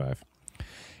 3 out of 5.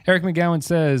 Eric McGowan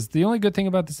says, the only good thing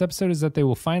about this episode is that they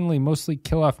will finally mostly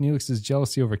kill off Neelix's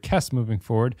jealousy over Kes moving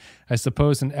forward. I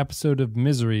suppose an episode of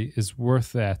misery is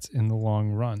worth that in the long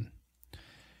run.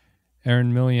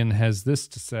 Aaron Million has this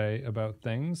to say about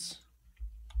things.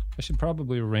 I should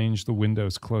probably arrange the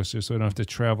windows closer so I don't have to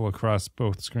travel across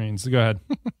both screens. Go ahead.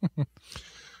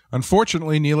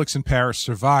 Unfortunately, Neelix and Paris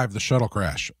survive the shuttle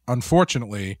crash.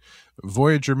 Unfortunately,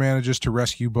 Voyager manages to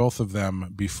rescue both of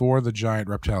them before the giant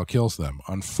reptile kills them.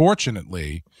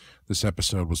 Unfortunately, this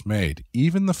episode was made.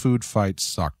 Even the food fight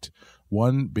sucked.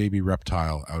 1 baby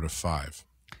reptile out of 5.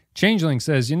 Changeling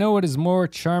says, you know what is more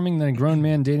charming than a grown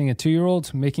man dating a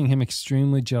 2-year-old? Making him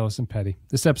extremely jealous and petty.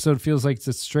 This episode feels like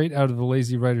it's straight out of the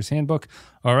Lazy Writer's Handbook.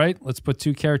 All right, let's put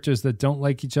 2 characters that don't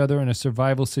like each other in a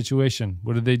survival situation.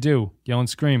 What do they do? Yell and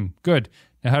scream. Good.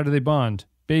 Now how do they bond?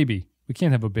 Baby. We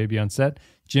can't have a baby on set.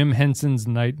 Jim Henson's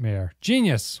nightmare.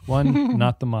 Genius. 1,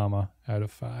 not the mama, out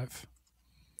of 5.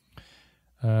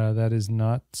 That is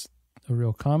not a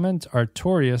real comment.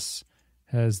 Artorius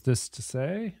has this to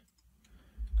say.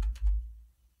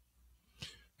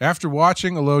 After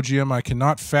watching Elogium, I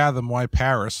cannot fathom why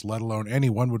Paris, let alone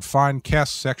anyone, would find Kes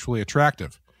sexually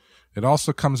attractive. It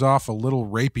also comes off a little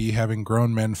rapey having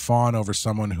grown men fawn over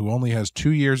someone who only has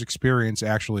 2 years' experience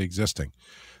actually existing.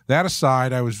 That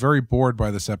aside, I was very bored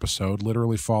by this episode,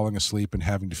 literally falling asleep and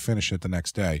having to finish it the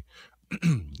next day.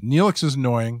 Neelix is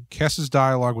annoying. Kess's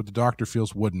dialogue with the doctor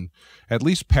feels wooden. At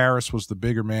least Paris was the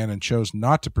bigger man and chose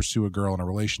not to pursue a girl in a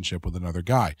relationship with another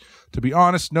guy. To be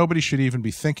honest, nobody should even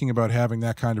be thinking about having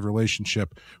that kind of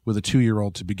relationship with a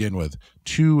 2-year-old to begin with.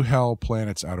 2 hell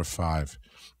planets out of 5.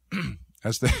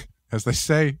 As they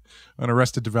say on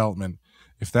Arrested Development,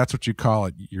 if that's what you call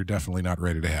it, you're definitely not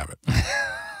ready to have it.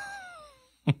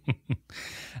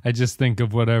 I just think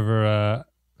of whatever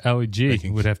Ali G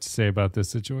would have to say about this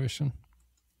situation.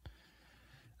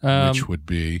 Which would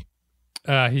be?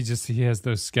 He has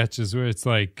those sketches where it's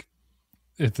like,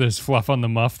 if there's fluff on the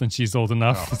muff, then she's old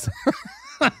enough.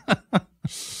 Oh.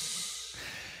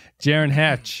 Jaron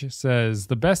Hatch says,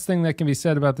 the best thing that can be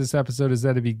said about this episode is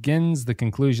that it begins the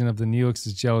conclusion of the Neelix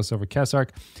is jealous over Kess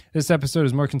arc. This episode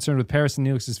is more concerned with Paris and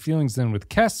Neelix's feelings than with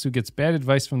Kess, who gets bad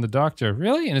advice from the doctor.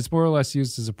 Really? And it's more or less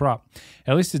used as a prop.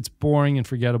 At least it's boring and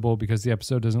forgettable because the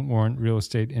episode doesn't warrant real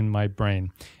estate in my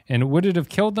brain. And would it have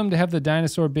killed them to have the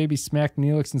dinosaur baby smack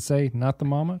Neelix and say, not the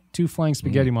mama? 2 flying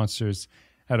spaghetti monsters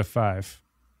out of 5.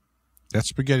 That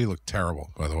spaghetti looked terrible,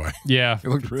 by the way. Yeah. It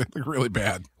looked really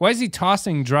bad. Why is he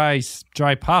tossing dry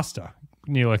pasta,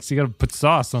 Neelix? You got to put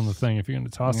sauce on the thing if you're going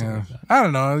to toss it like that. I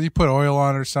don't know. You put oil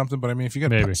on it or something, but I mean, if you got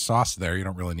to put sauce there, you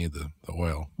don't really need the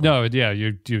oil. No, yeah,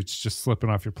 you're just slipping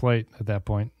off your plate at that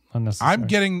point. Unnecessary. I'm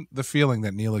getting the feeling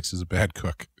that Neelix is a bad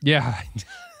cook. Yeah.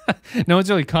 No one's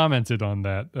really commented on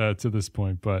that to this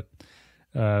point, but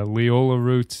Leola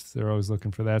root, they're always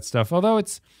looking for that stuff. Although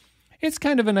it's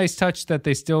kind of a nice touch that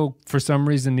they still, for some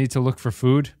reason, need to look for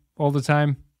food all the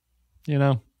time. You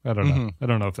know, I don't know. I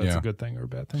don't know if that's a good thing or a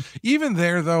bad thing. Even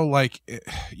there, though, like,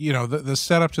 you know, the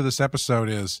setup to this episode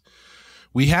is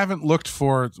we haven't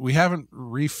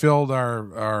refilled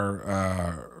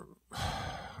our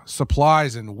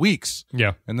supplies in weeks.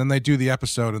 Yeah. And then they do the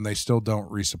episode and they still don't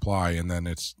resupply, and then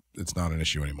it's not an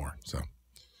issue anymore. So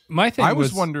my thing I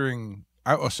was wondering.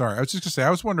 I was just gonna say I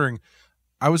was wondering.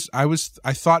 I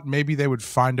thought maybe they would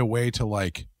find a way to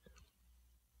like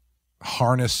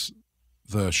harness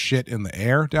the shit in the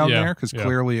air down there, because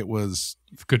clearly it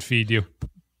could feed you.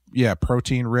 Yeah,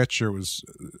 protein rich, or it was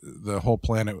the whole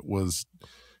planet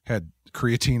had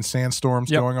creatine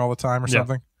sandstorms going all the time or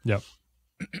something. Yep.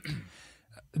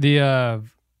 The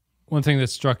one thing that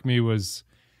struck me was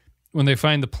when they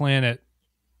find the planet.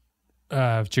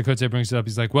 Chakotay brings it up.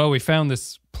 He's like, well, we found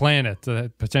this planet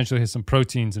that potentially has some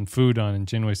proteins and food on. And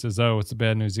Janeway says, oh, what's the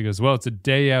bad news? He goes, well, it's a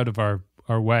day out of our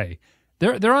way.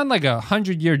 They're on like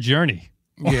 100-year journey.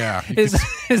 Yeah.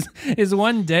 Is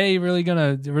one day really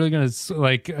gonna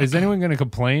like, is anyone gonna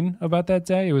complain about that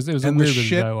day? It was a weird bit of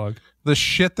dialogue. The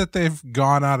shit that they've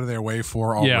gone out of their way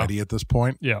for already at this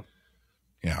point. Yeah.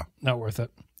 Yeah. Not worth it.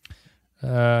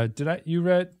 I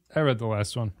read the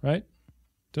last one, right?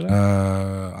 Did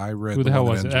I? I read. Who the hell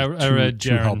was it? I read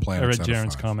Jaron. I read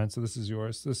Jaron's comment. So this is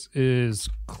yours. This is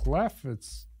Clef.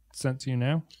 It's sent to you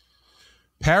now.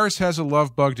 Paris has a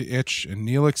love bug to itch, and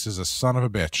Neelix is a son of a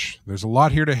bitch. There's a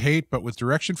lot here to hate, but with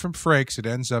direction from Frakes, it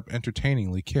ends up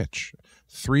entertainingly kitsch.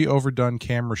 3 overdone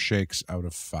camera shakes out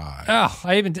of 5. Oh,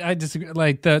 I disagree.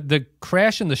 Like the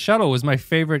crash in the shuttle was my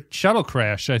favorite shuttle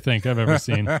crash I think I've ever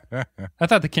seen. I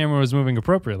thought the camera was moving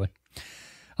appropriately.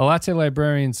 A latte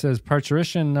librarian says,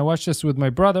 Parturition, I watched this with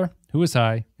my brother, who was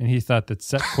high, and he thought that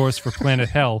set course for planet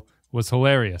hell was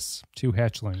hilarious. 2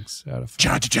 hatchlings out of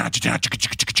 5.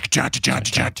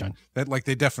 That, like,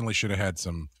 they definitely should have had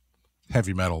some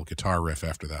heavy metal guitar riff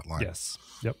after that line. Yes.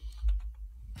 Yep.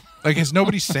 Like, has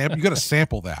nobody sampled? You got to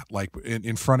sample that, like,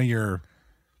 in front of your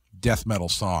death metal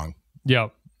song.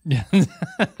 Yep. Yeah.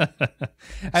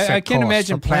 I can't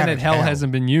imagine Planet Hell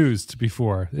hasn't been used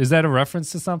before. Is that a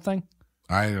reference to something?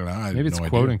 I don't know. Maybe it's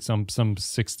quoting some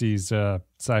 60s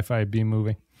sci-fi B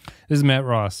movie. This is Matt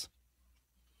Ross.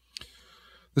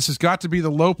 This has got to be the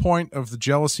low point of the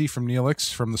jealousy from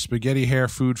Neelix, from the spaghetti hair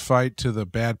food fight to the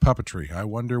bad puppetry. I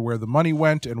wonder where the money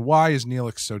went, and why is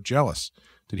Neelix so jealous?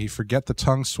 Did he forget the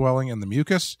tongue swelling and the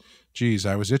mucus? Geez,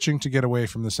 I was itching to get away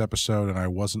from this episode, and I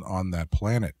wasn't on that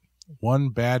planet.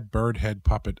 1 bad bird head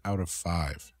puppet out of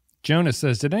 5. Jonas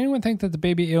says, did anyone think that the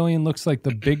baby alien looks like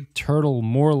the big turtle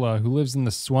Morla who lives in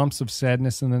the swamps of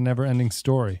sadness in the never-ending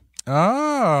story? Oh,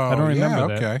 I don't remember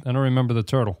that. Okay. I don't remember the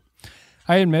turtle.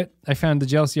 I admit, I found the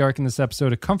jealousy arc in this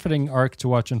episode a comforting arc to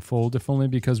watch unfold, if only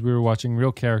because we were watching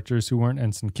real characters who weren't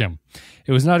Ensign Kim.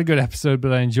 It was not a good episode,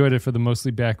 but I enjoyed it for the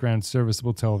mostly background,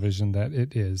 serviceable television that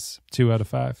it is. 2 out of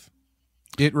 5.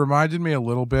 It reminded me a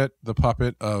little bit, the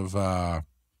puppet of, the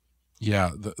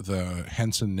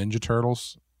Henson Ninja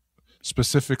Turtles.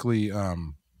 Specifically,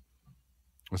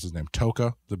 what's his name,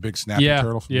 Toka, the big snapping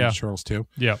turtle from Ninja Turtles 2.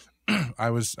 Yeah. I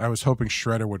was hoping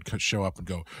Shredder would show up and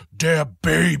go, "They're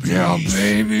babies,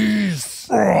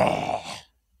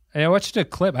 Hey, I watched a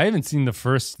clip. I haven't seen the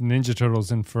first Ninja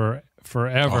Turtles in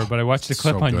forever, but I watched a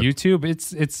clip on YouTube.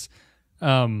 It's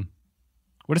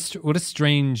what a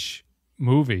strange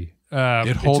movie.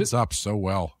 It holds up so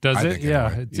well. Does it?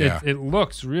 Yeah. It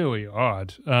looks really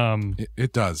odd.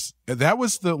 It does. That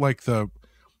was the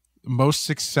most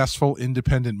successful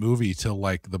independent movie till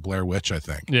like the Blair Witch, I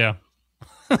think. Yeah.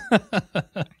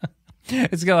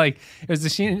 It's got it was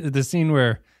the scene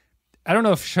where I don't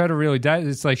know if Shredder really died.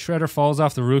 It's like Shredder falls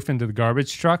off the roof into the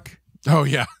garbage truck. Oh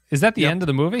yeah. Is that the end of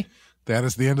the movie? That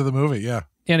is the end of the movie. Yeah.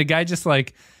 And a guy just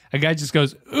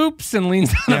goes, oops, and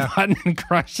leans on the button and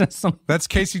crushes him. That's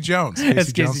Casey Jones.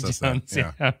 That's Casey Jones.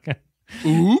 Yeah. Okay.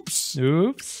 Oops.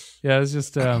 Yeah, it's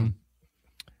just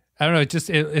I don't know.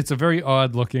 It's a very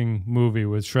odd looking movie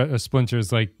with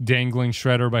Splinter's like dangling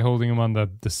Shredder by holding him on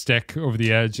the stick over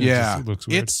the edge. It looks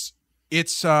weird.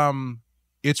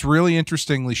 It's really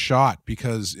interestingly shot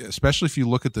because, especially if you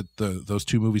look at those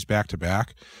two movies back to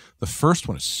back, the first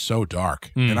one is so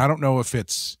dark, and I don't know if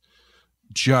it's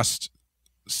just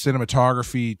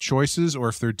cinematography choices or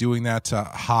if they're doing that to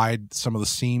hide some of the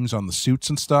seams on the suits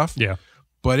and stuff. Yeah,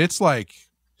 but it's like,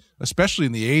 especially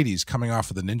in the 80s, coming off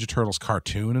of the Ninja Turtles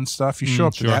cartoon and stuff, you show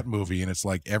up to that movie and it's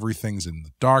like everything's in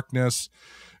the darkness.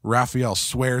 Raphael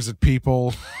swears at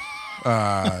people.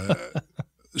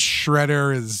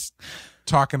 Shredder is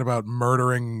talking about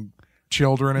murdering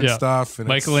children and stuff. And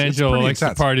Michelangelo likes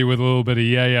to party with a little bit of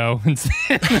yayo.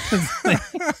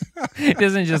 He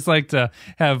doesn't just like to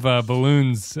have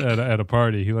balloons at a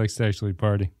party. He likes to actually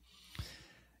party.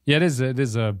 Yeah, it is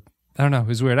a I don't know. It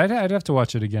was weird. I'd have to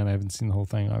watch it again. I haven't seen the whole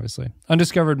thing, obviously.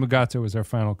 Undiscovered Mugato was our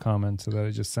final comment that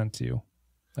I just sent to you.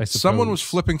 Someone was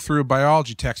flipping through a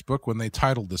biology textbook when they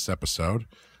titled this episode.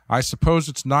 I suppose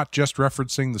it's not just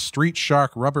referencing the street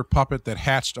shark rubber puppet that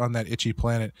hatched on that itchy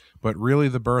planet, but really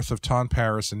the birth of Tom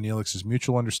Paris and Neelix's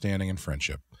mutual understanding and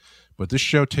friendship. But this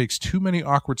show takes too many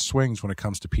awkward swings when it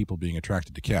comes to people being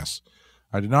attracted to Kess.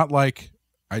 I did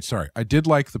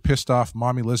like the pissed off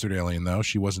mommy lizard alien, though.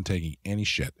 She wasn't taking any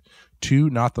shit. 2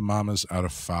 not the mamas out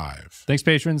of 5. Thanks,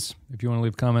 patrons. If you want to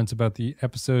leave comments about the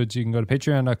episodes, you can go to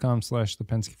patreon.com/the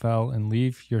Pensky File and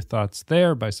leave your thoughts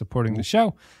there by supporting the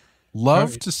show.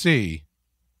 Love to see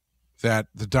that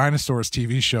the Dinosaurs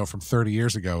TV show from 30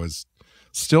 years ago is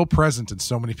still present in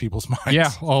so many people's minds. Yeah,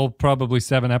 all probably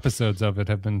 7 episodes of it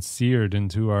have been seared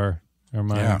into our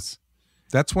minds. Yeah.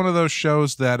 That's one of those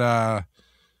shows that,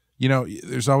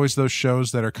 there's always those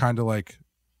shows that are kind of like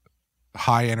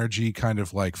high energy, kind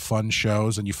of like fun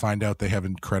shows, and you find out they have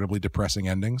incredibly depressing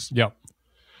endings. Yep.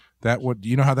 Do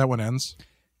you know how that one ends?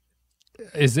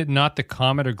 Is it not the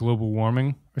comet or global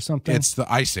warming or something? It's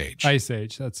the Ice Age. Ice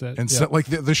Age, that's it. And so, like,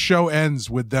 the show ends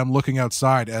with them looking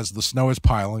outside as the snow is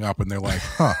piling up, and they're like,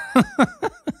 huh,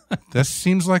 this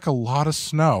seems like a lot of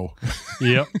snow.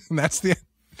 Yep. And that's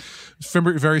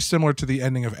very similar to the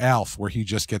ending of Alf, where he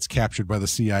just gets captured by the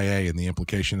CIA, and the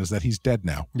implication is that he's dead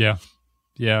now. Yeah.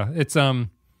 Yeah. It's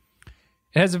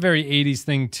it has a very 80s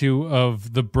thing, too,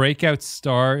 of the breakout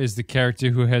star is the character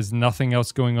who has nothing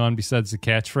else going on besides the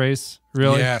catchphrase.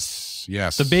 Really? Yes.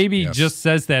 The baby just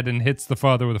says that and hits the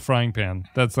father with a frying pan.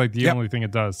 That's like the only thing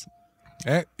it does.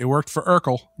 It worked for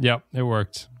Urkel. Yep, it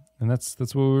worked. And that's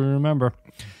what we remember.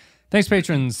 Thanks,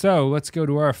 patrons. So let's go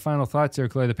to our final thoughts here,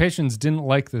 Clay. The patrons didn't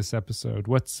like this episode.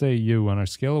 What say you on our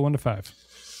scale of 1 to 5?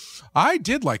 I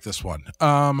did like this one.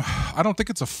 I don't think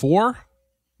it's a 4.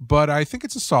 But I think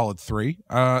it's a solid 3.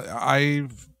 I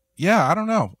don't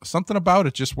know. Something about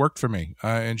it just worked for me.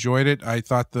 I enjoyed it. I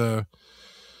thought the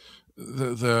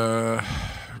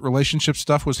relationship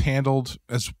stuff was handled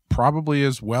probably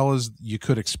as well as you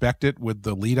could expect it with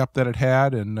the lead up that it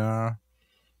had. And I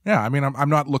mean, I'm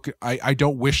not looking. I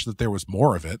don't wish that there was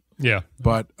more of it. Yeah.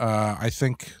 But I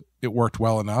think it worked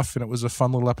well enough, and it was a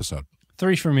fun little episode.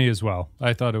 3 for me as well.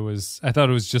 I thought it was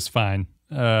just fine.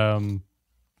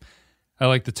 I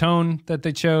like the tone that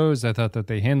they chose. I thought that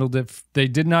they handled it. They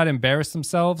did not embarrass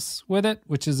themselves with it,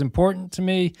 which is important to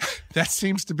me. That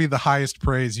seems to be the highest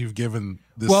praise you've given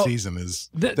this season is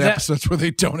the episodes where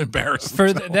they don't embarrass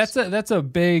themselves. That's a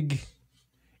big...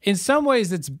 In some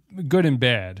ways, it's good and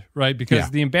bad, right?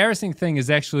 Because the embarrassing thing is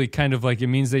actually kind of like it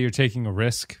means that you're taking a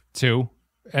risk, too,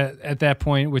 at that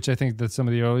point, which I think that some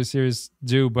of the early series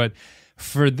do. But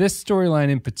for this storyline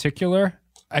in particular...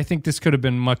 I think this could have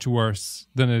been much worse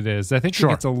than it is. I think it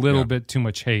gets a little bit too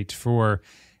much hate for...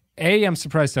 I'm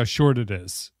surprised how short it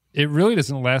is. It really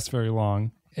doesn't last very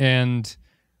long. And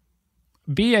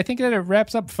B, I think that it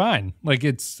wraps up fine. Like,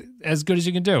 it's as good as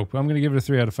you can do. I'm going to give it a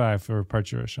 3 out of 5 for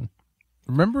Parturition.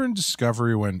 Remember in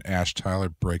Discovery when Ash Tyler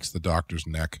breaks the doctor's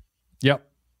neck? Yep.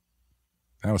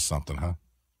 That was something, huh?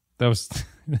 That was...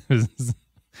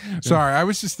 Sorry, I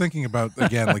was just thinking about,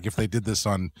 again, like if they did this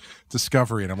on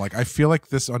Discovery, and I'm like, I feel like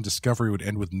this on Discovery would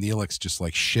end with Neelix just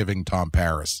like shivving Tom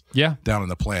Paris down on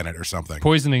the planet or something.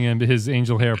 Poisoning him his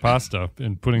angel hair pasta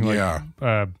and putting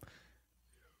like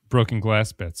broken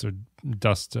glass bits or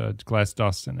dust, glass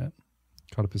dust in it.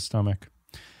 Cut up his stomach.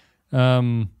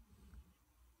 Anything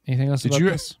else about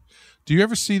this? Do you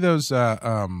ever see those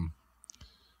YouTube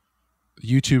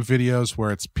videos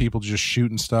where it's people just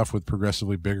shooting stuff with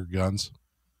progressively bigger guns?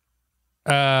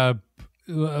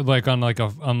 Like on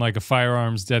a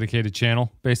firearms dedicated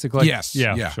channel, basically. Yes.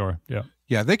 Yeah. Sure. Yeah.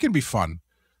 Yeah, they can be fun.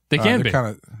 They can be.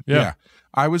 Yeah.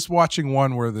 I was watching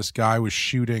one where this guy was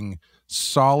shooting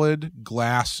solid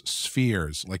glass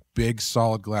spheres, like big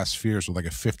solid glass spheres with like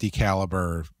a 50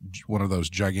 caliber, one of those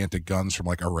gigantic guns from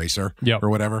like Eraser or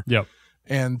whatever. Yep.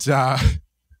 And they're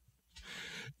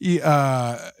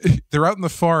out in the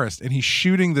forest, and he's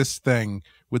shooting this thing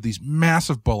with these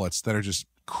massive bullets that are just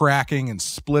cracking and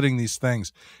splitting these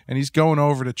things. And he's going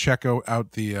over to check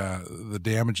out the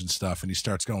damage and stuff, and he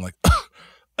starts going like,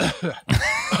 oh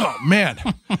man,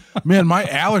 my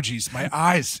allergies, my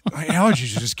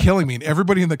allergies are just killing me. And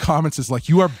everybody in the comments is like,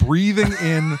 you are breathing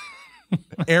in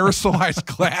aerosolized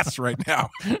glass right now.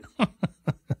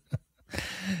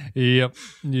 Yep.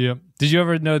 Did you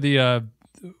ever know the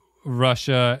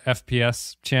Russia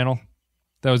FPS channel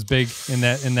that was big in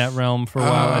that realm for a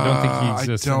while? I don't think he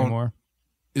exists anymore.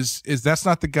 Is that's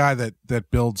not the guy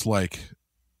that builds like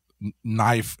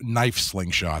knife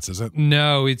slingshots, is it?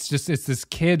 No, it's this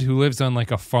kid who lives on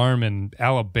like a farm in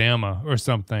Alabama or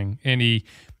something, and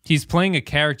he's playing a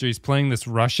character. He's playing this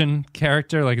Russian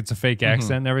character, like it's a fake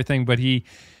accent and everything, but he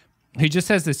just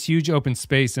has this huge open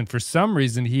space, and for some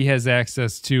reason he has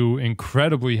access to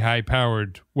incredibly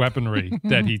high-powered weaponry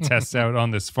that he tests out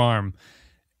on this farm.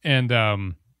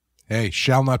 And hey,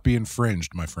 shall not be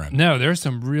infringed, my friend. no, there are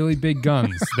some really big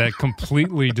guns that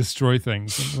completely destroy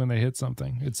things when they hit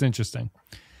something. It's interesting.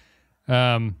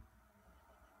 Just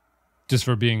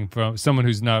for being from someone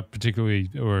who's not particularly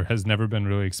or has never been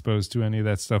really exposed to any of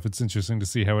that stuff, it's interesting to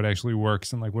see how it actually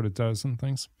works and like what it does and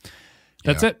things.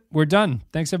 That's it. We're done.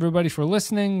 Thanks everybody for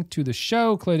listening to the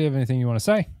show. Clay, do you have anything you want to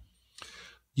say?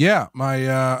 Yeah, my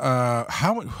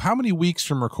how many weeks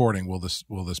from recording will this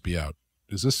be out?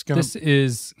 Is this gonna? This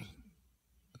is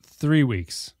 3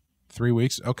 weeks. 3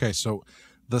 weeks. Okay, so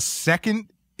the second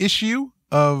issue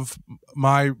of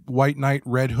my White Knight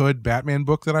Red Hood Batman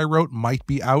book that I wrote might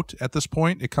be out at this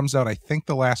point. It comes out, I think,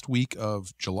 the last week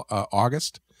of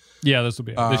August. Yeah, this will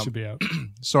be out. This should be out.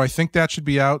 So I think that should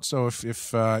be out. So if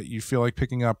you feel like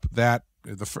picking up that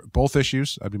both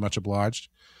issues, I'd be much obliged.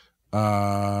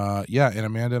 Yeah, and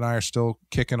Amanda and I are still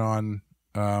kicking on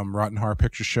Rotten Horror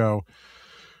Picture Show.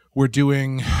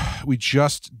 We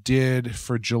just did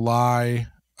for July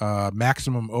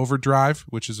Maximum Overdrive,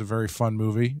 which is a very fun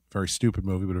movie, very stupid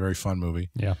movie, but a very fun movie.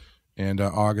 Yeah. And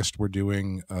August we're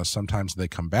doing Sometimes They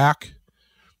Come Back.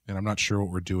 And I'm not sure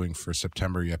what we're doing for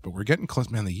September yet, but we're getting close.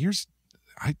 Man, the year's...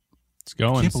 It's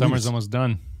going. Summer's almost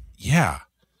done. Yeah.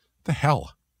 What the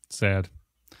hell? Sad.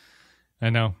 I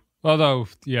know. Although,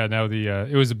 yeah, now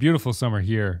it was a beautiful summer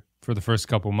here for the first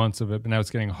couple months of it, but now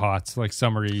it's getting hot, like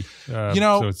summery.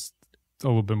 So it's a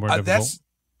little bit more difficult.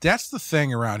 That's the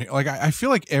thing around here. Like, I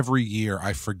feel like every year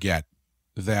I forget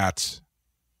that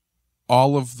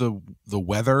all of the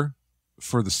weather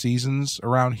for the seasons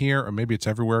around here, or maybe it's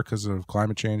everywhere because of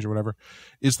climate change or whatever,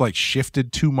 is like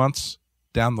shifted 2 months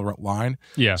down the line.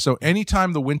 Yeah. So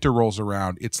anytime the winter rolls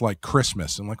around, it's like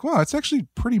Christmas. I'm like, well, it's actually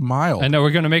pretty mild. I know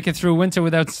we're going to make it through winter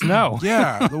without snow.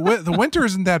 Yeah. The winter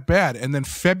isn't that bad. And then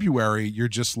February, you're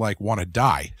just like want to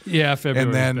die. Yeah, February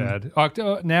is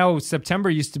bad. Now September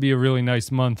used to be a really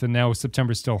nice month, and now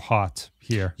September's still hot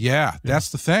here. Yeah,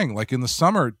 that's the thing. Like in the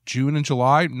summer, June and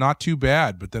July, not too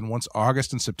bad. But then once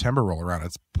August and September roll around,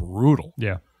 it's brutal.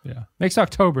 Yeah. Yeah. Makes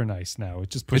October nice now. It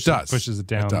just pushes it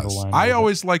down the line. I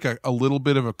always like a little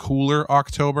bit of a cooler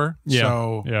October. Yeah.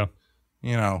 So,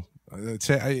 you know, I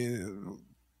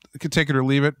could take it or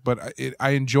leave it, but I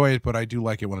enjoy it, but I do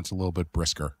like it when it's a little bit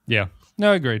brisker. Yeah.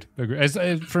 No, agreed.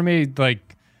 For me,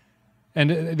 like, and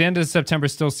the end of September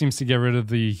still seems to get rid of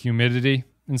the humidity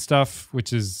and stuff,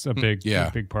 which is a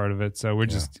big part of it. So we're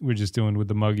just doing with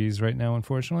the muggies right now,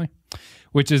 unfortunately,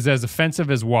 which is as offensive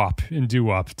as WAP and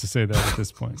doo-wop to say that at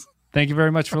this point. Thank you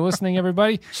very much for listening,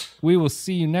 everybody. We will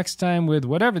see you next time with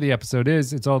whatever the episode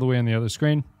is. It's all the way on the other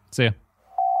screen. See ya.